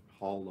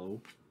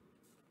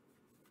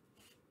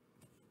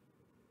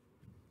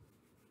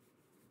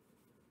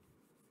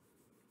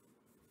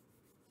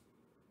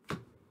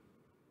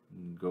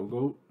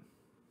 Go-Goat,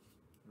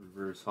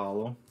 reverse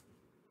hollow.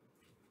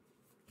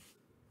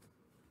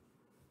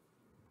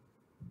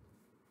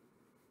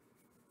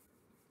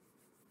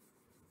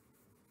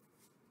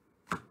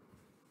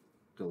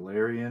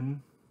 Galarian,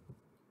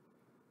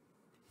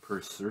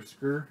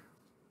 Berserker.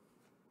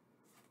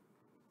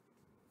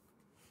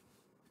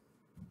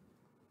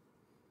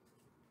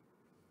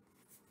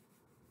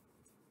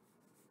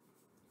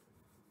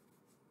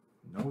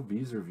 No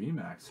V's or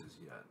VMAXs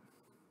yet.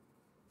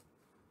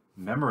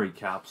 Memory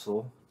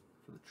Capsule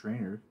for the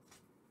trainer.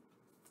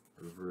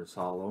 Reverse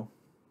Hollow.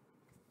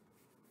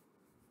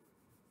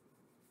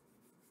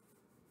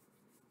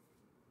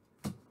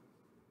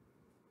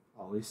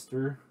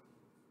 Hollister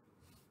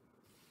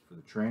for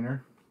the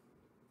trainer.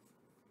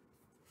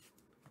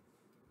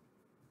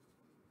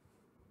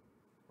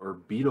 Or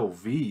Beetle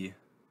V. I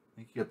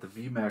think you got the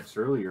VMAX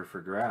earlier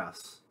for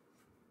grass.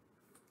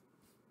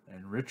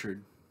 And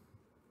Richard.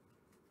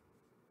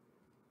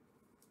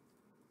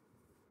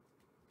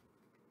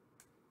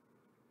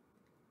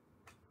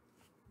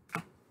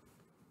 Just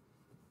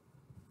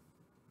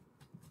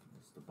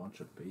a bunch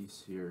of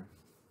base here.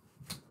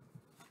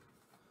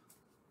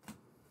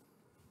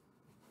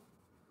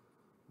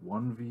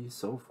 1V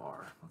so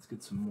far. Let's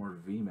get some more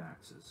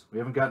VMAXs. We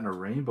haven't gotten a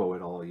rainbow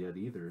at all yet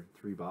either.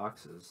 3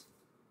 boxes.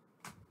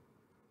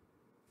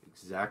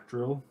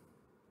 Exactdrill.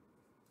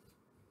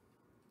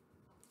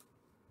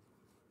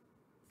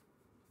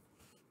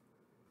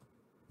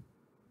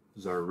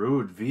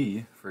 Zarude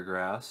V for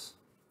grass.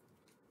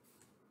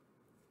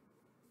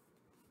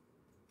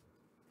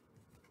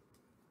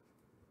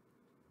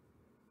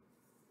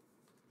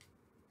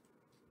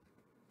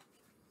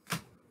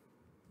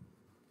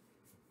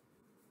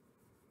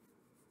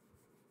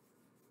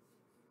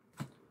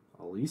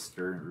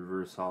 Easter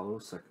reverse hollow,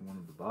 second one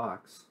of the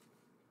box.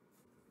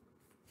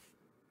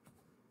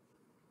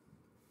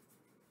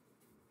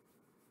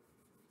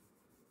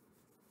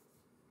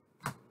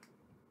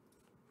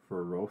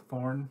 For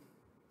Rowthorn,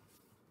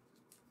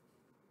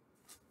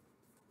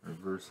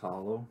 reverse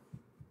hollow.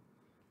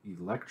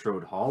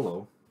 Electrode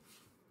hollow.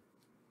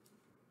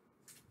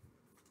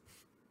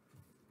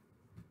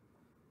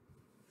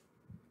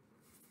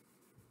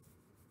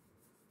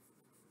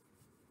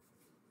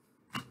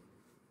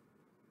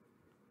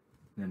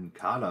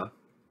 Nincada,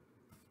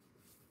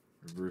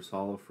 reverse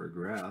hollow for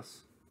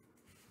grass.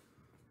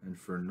 And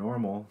for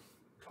normal,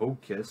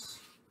 Togekiss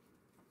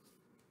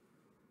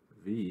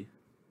V.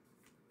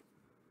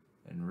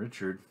 And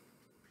Richard.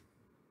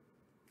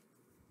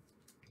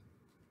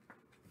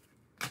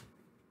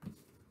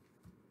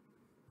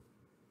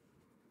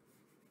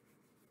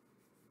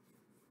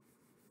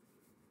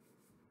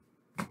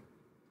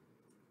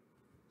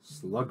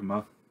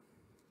 Slugma.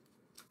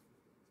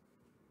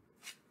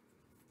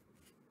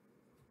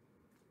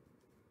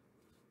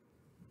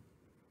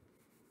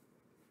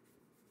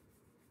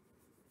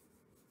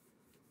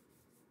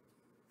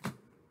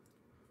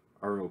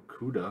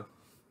 Arokuda.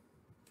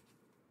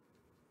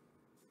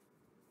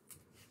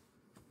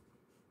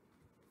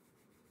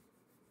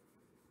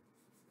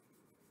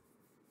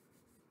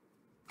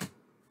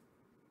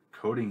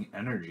 Coding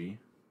Energy.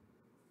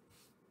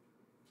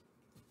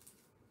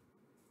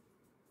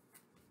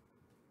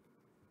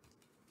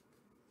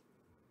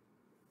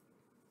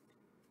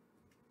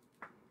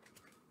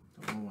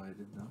 Don't know why I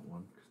did that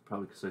one.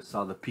 Probably because I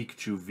saw the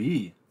Pikachu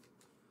V.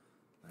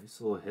 Nice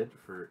little hit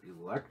for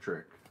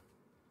Electric.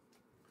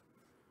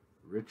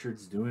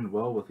 Richard's doing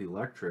well with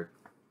Electric.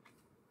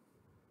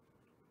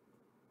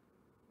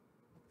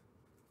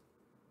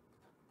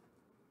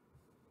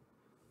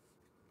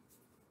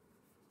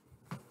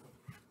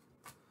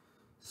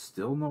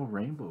 Still no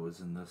rainbows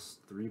in this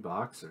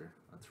 3-boxer.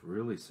 That's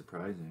really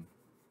surprising.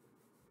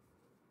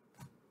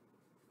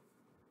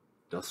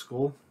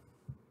 Duskull.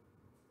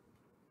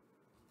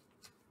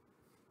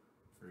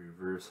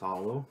 Reverse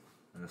hollow.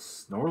 And a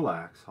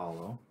Snorlax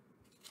hollow.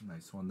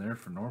 Nice one there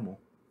for normal.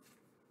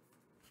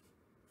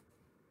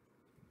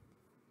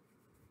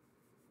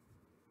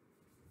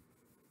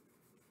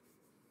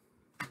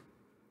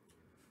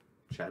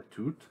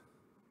 Chattoot.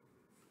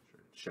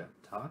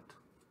 Chatot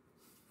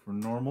for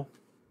normal.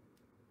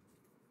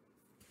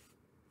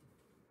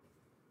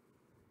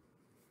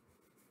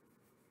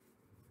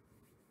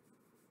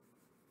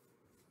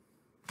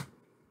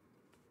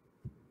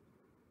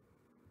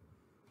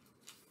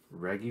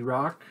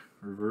 Regirock,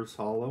 reverse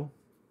hollow.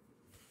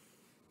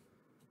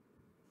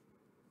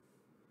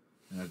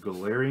 And a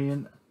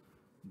Galarian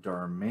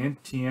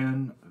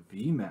Darmanitan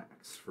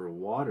VMAX for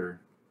water.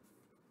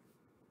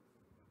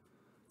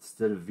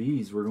 Instead of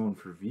V's, we're going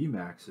for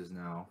VMAXs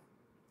now.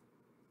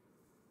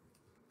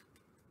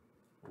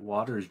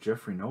 Water is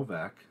Jeffrey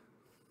Novak.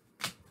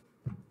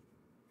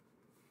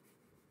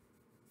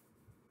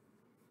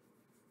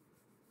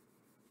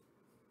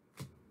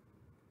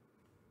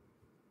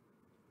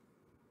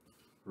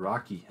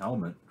 Rocky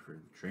Helmet for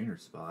the trainer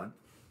spot.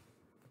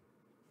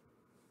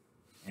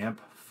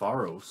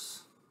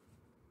 Ampharos.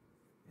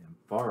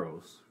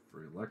 Ampharos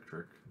for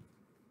Electric.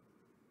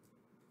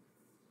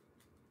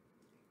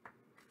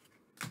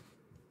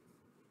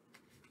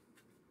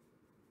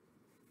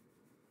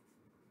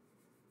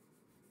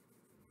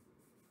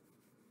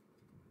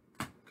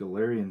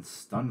 Galarian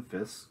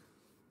Stunfisk.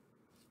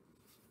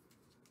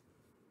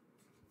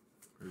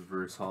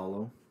 Reverse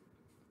hollow.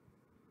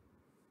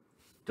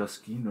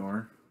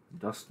 Dusknoir.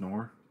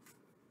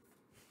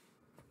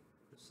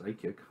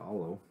 Psychic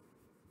hollow.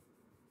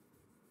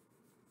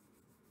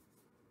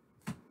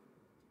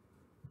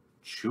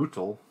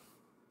 Chewtle.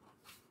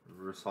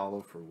 Reverse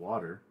hollow for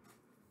water.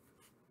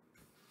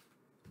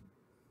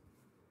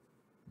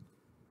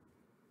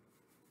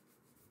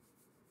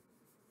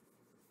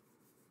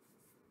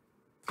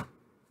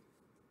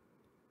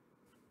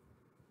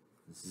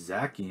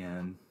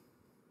 Zacian.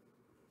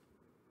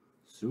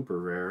 Super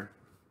rare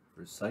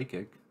for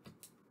Psychic.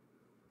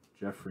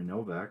 Jeffrey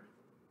Novak.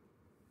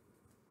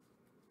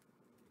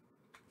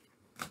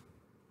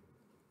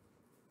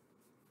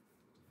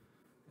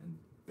 And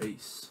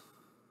base.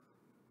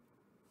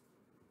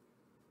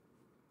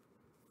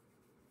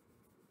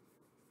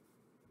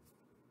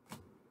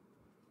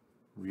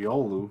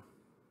 Riolu.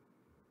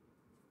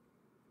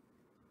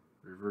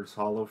 Reverse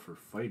Holo for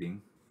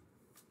Fighting.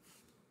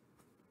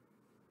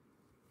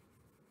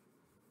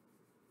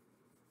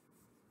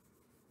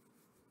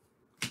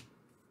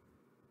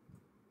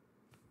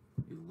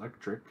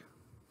 Electric.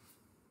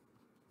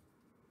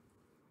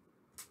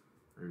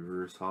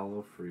 Reverse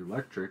Holo for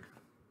Electric.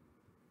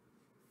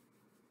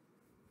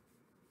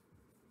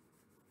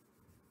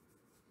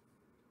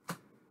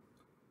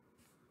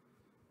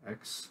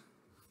 X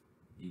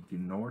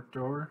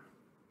Ignitor.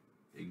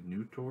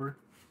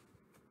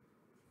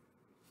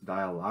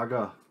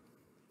 Dialaga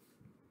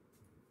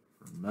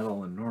for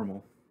Metal and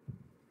Normal.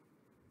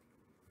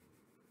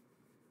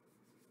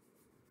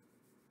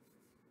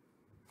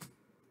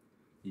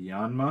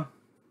 Yanma,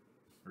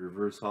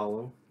 Reverse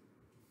Holo.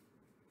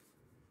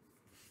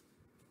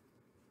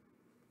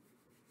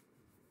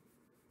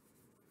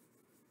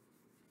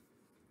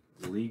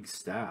 League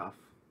Staff,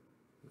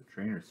 the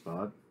trainer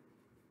spot.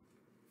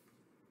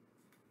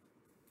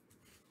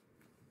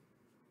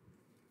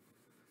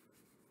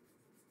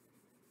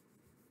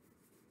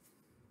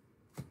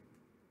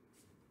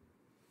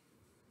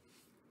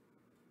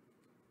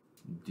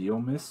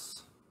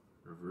 Diomis,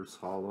 Reverse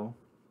Holo.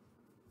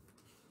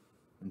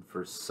 And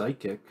for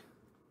Psychic,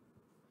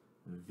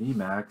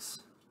 VMAX,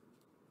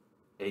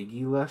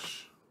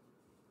 Aguilash.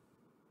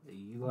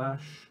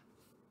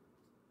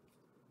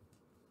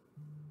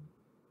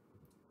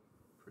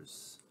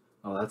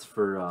 Oh, that's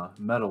for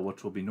Metal,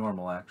 which will be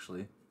normal,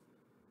 actually.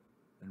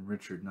 And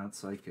Richard, not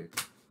Psychic.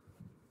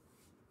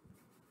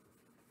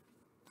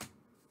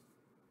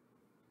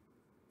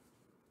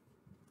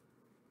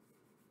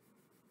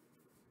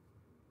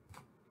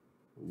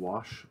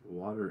 Wash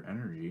Water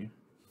Energy.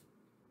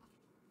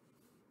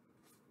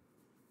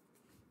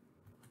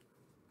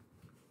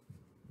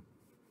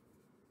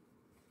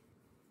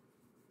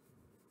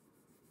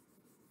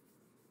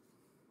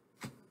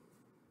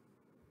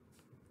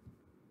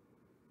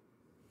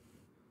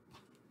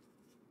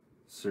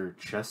 Sir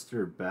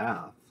Chester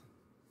Bath.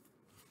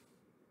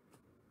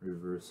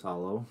 Reverse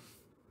Holo.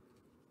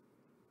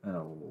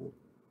 And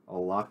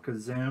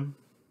Alakazam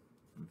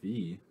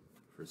V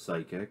for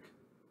Psychic.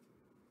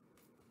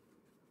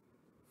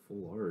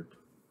 Full art.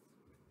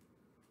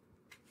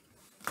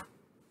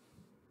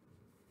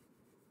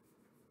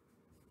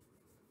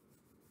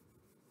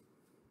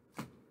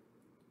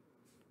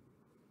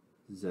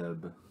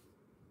 Zeb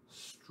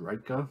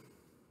Strika.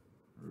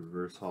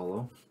 Reverse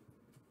Holo.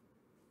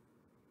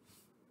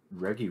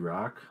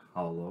 Regirock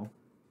Holo.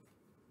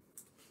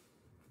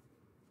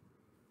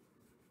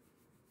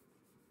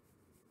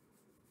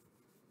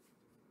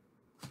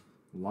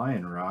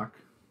 Lion Rock.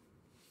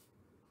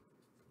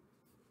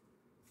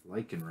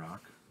 Lycanroc.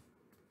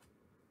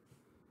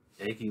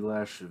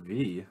 Aguilash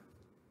V.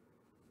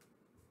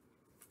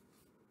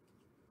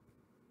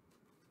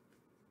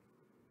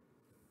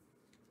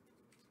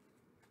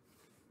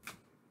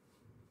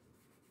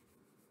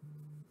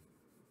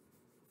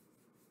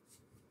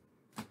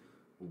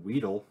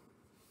 Weedle.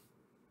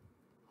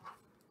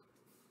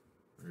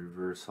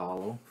 Reverse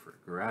Holo for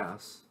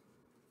Grass.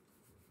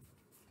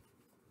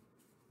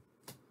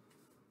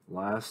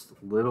 Last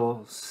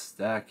little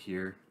stack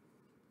here.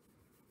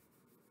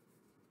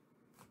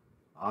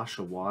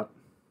 Oshawott.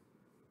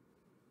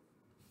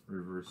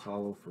 Reverse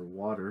Holo for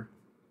Water.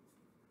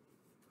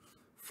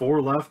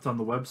 4 left on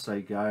the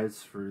website,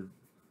 guys, for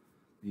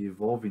the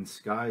Evolving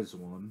Skies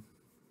one.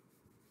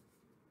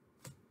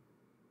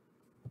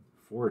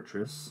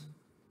 Fortress.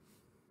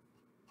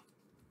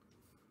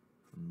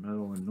 For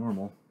Metal and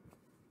Normal.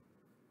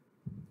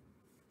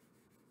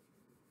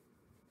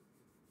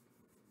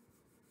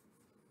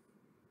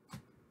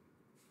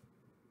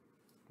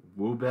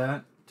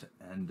 Woobat to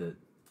end it.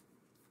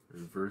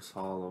 Reverse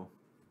Holo.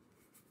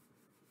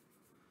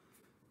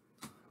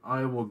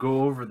 I will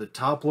go over the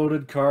top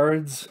loaded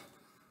cards.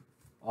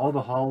 All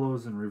the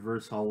holos and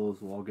reverse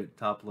holos will all get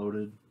top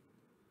loaded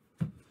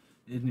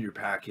in your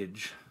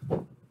package.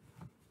 And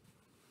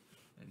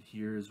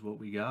here's what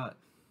we got.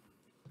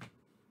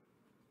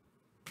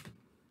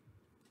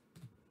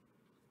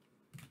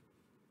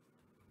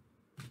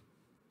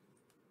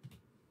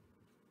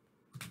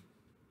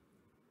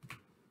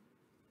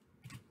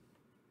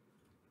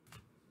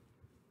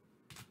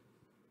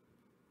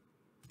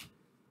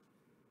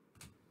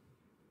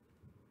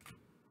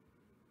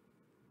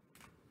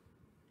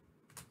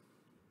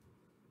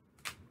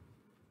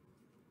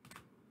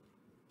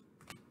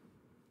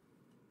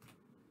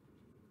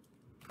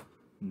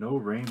 No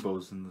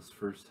rainbows in this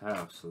first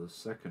half, so the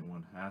second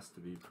one has to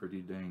be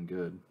pretty dang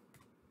good.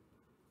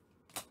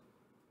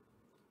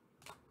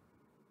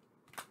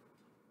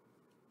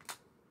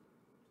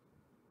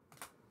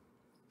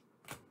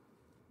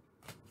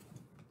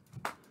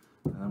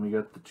 And then we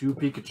got the two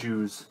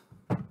Pikachus.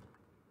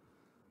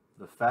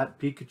 The Fat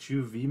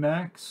Pikachu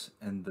VMAX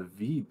and the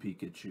V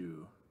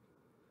Pikachu.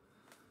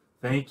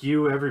 Thank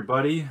you,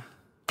 everybody.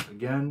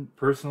 Again,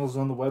 personals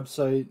on the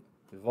website,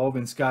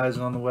 Evolving Skies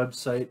on the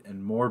website,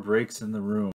 and more breaks in the room.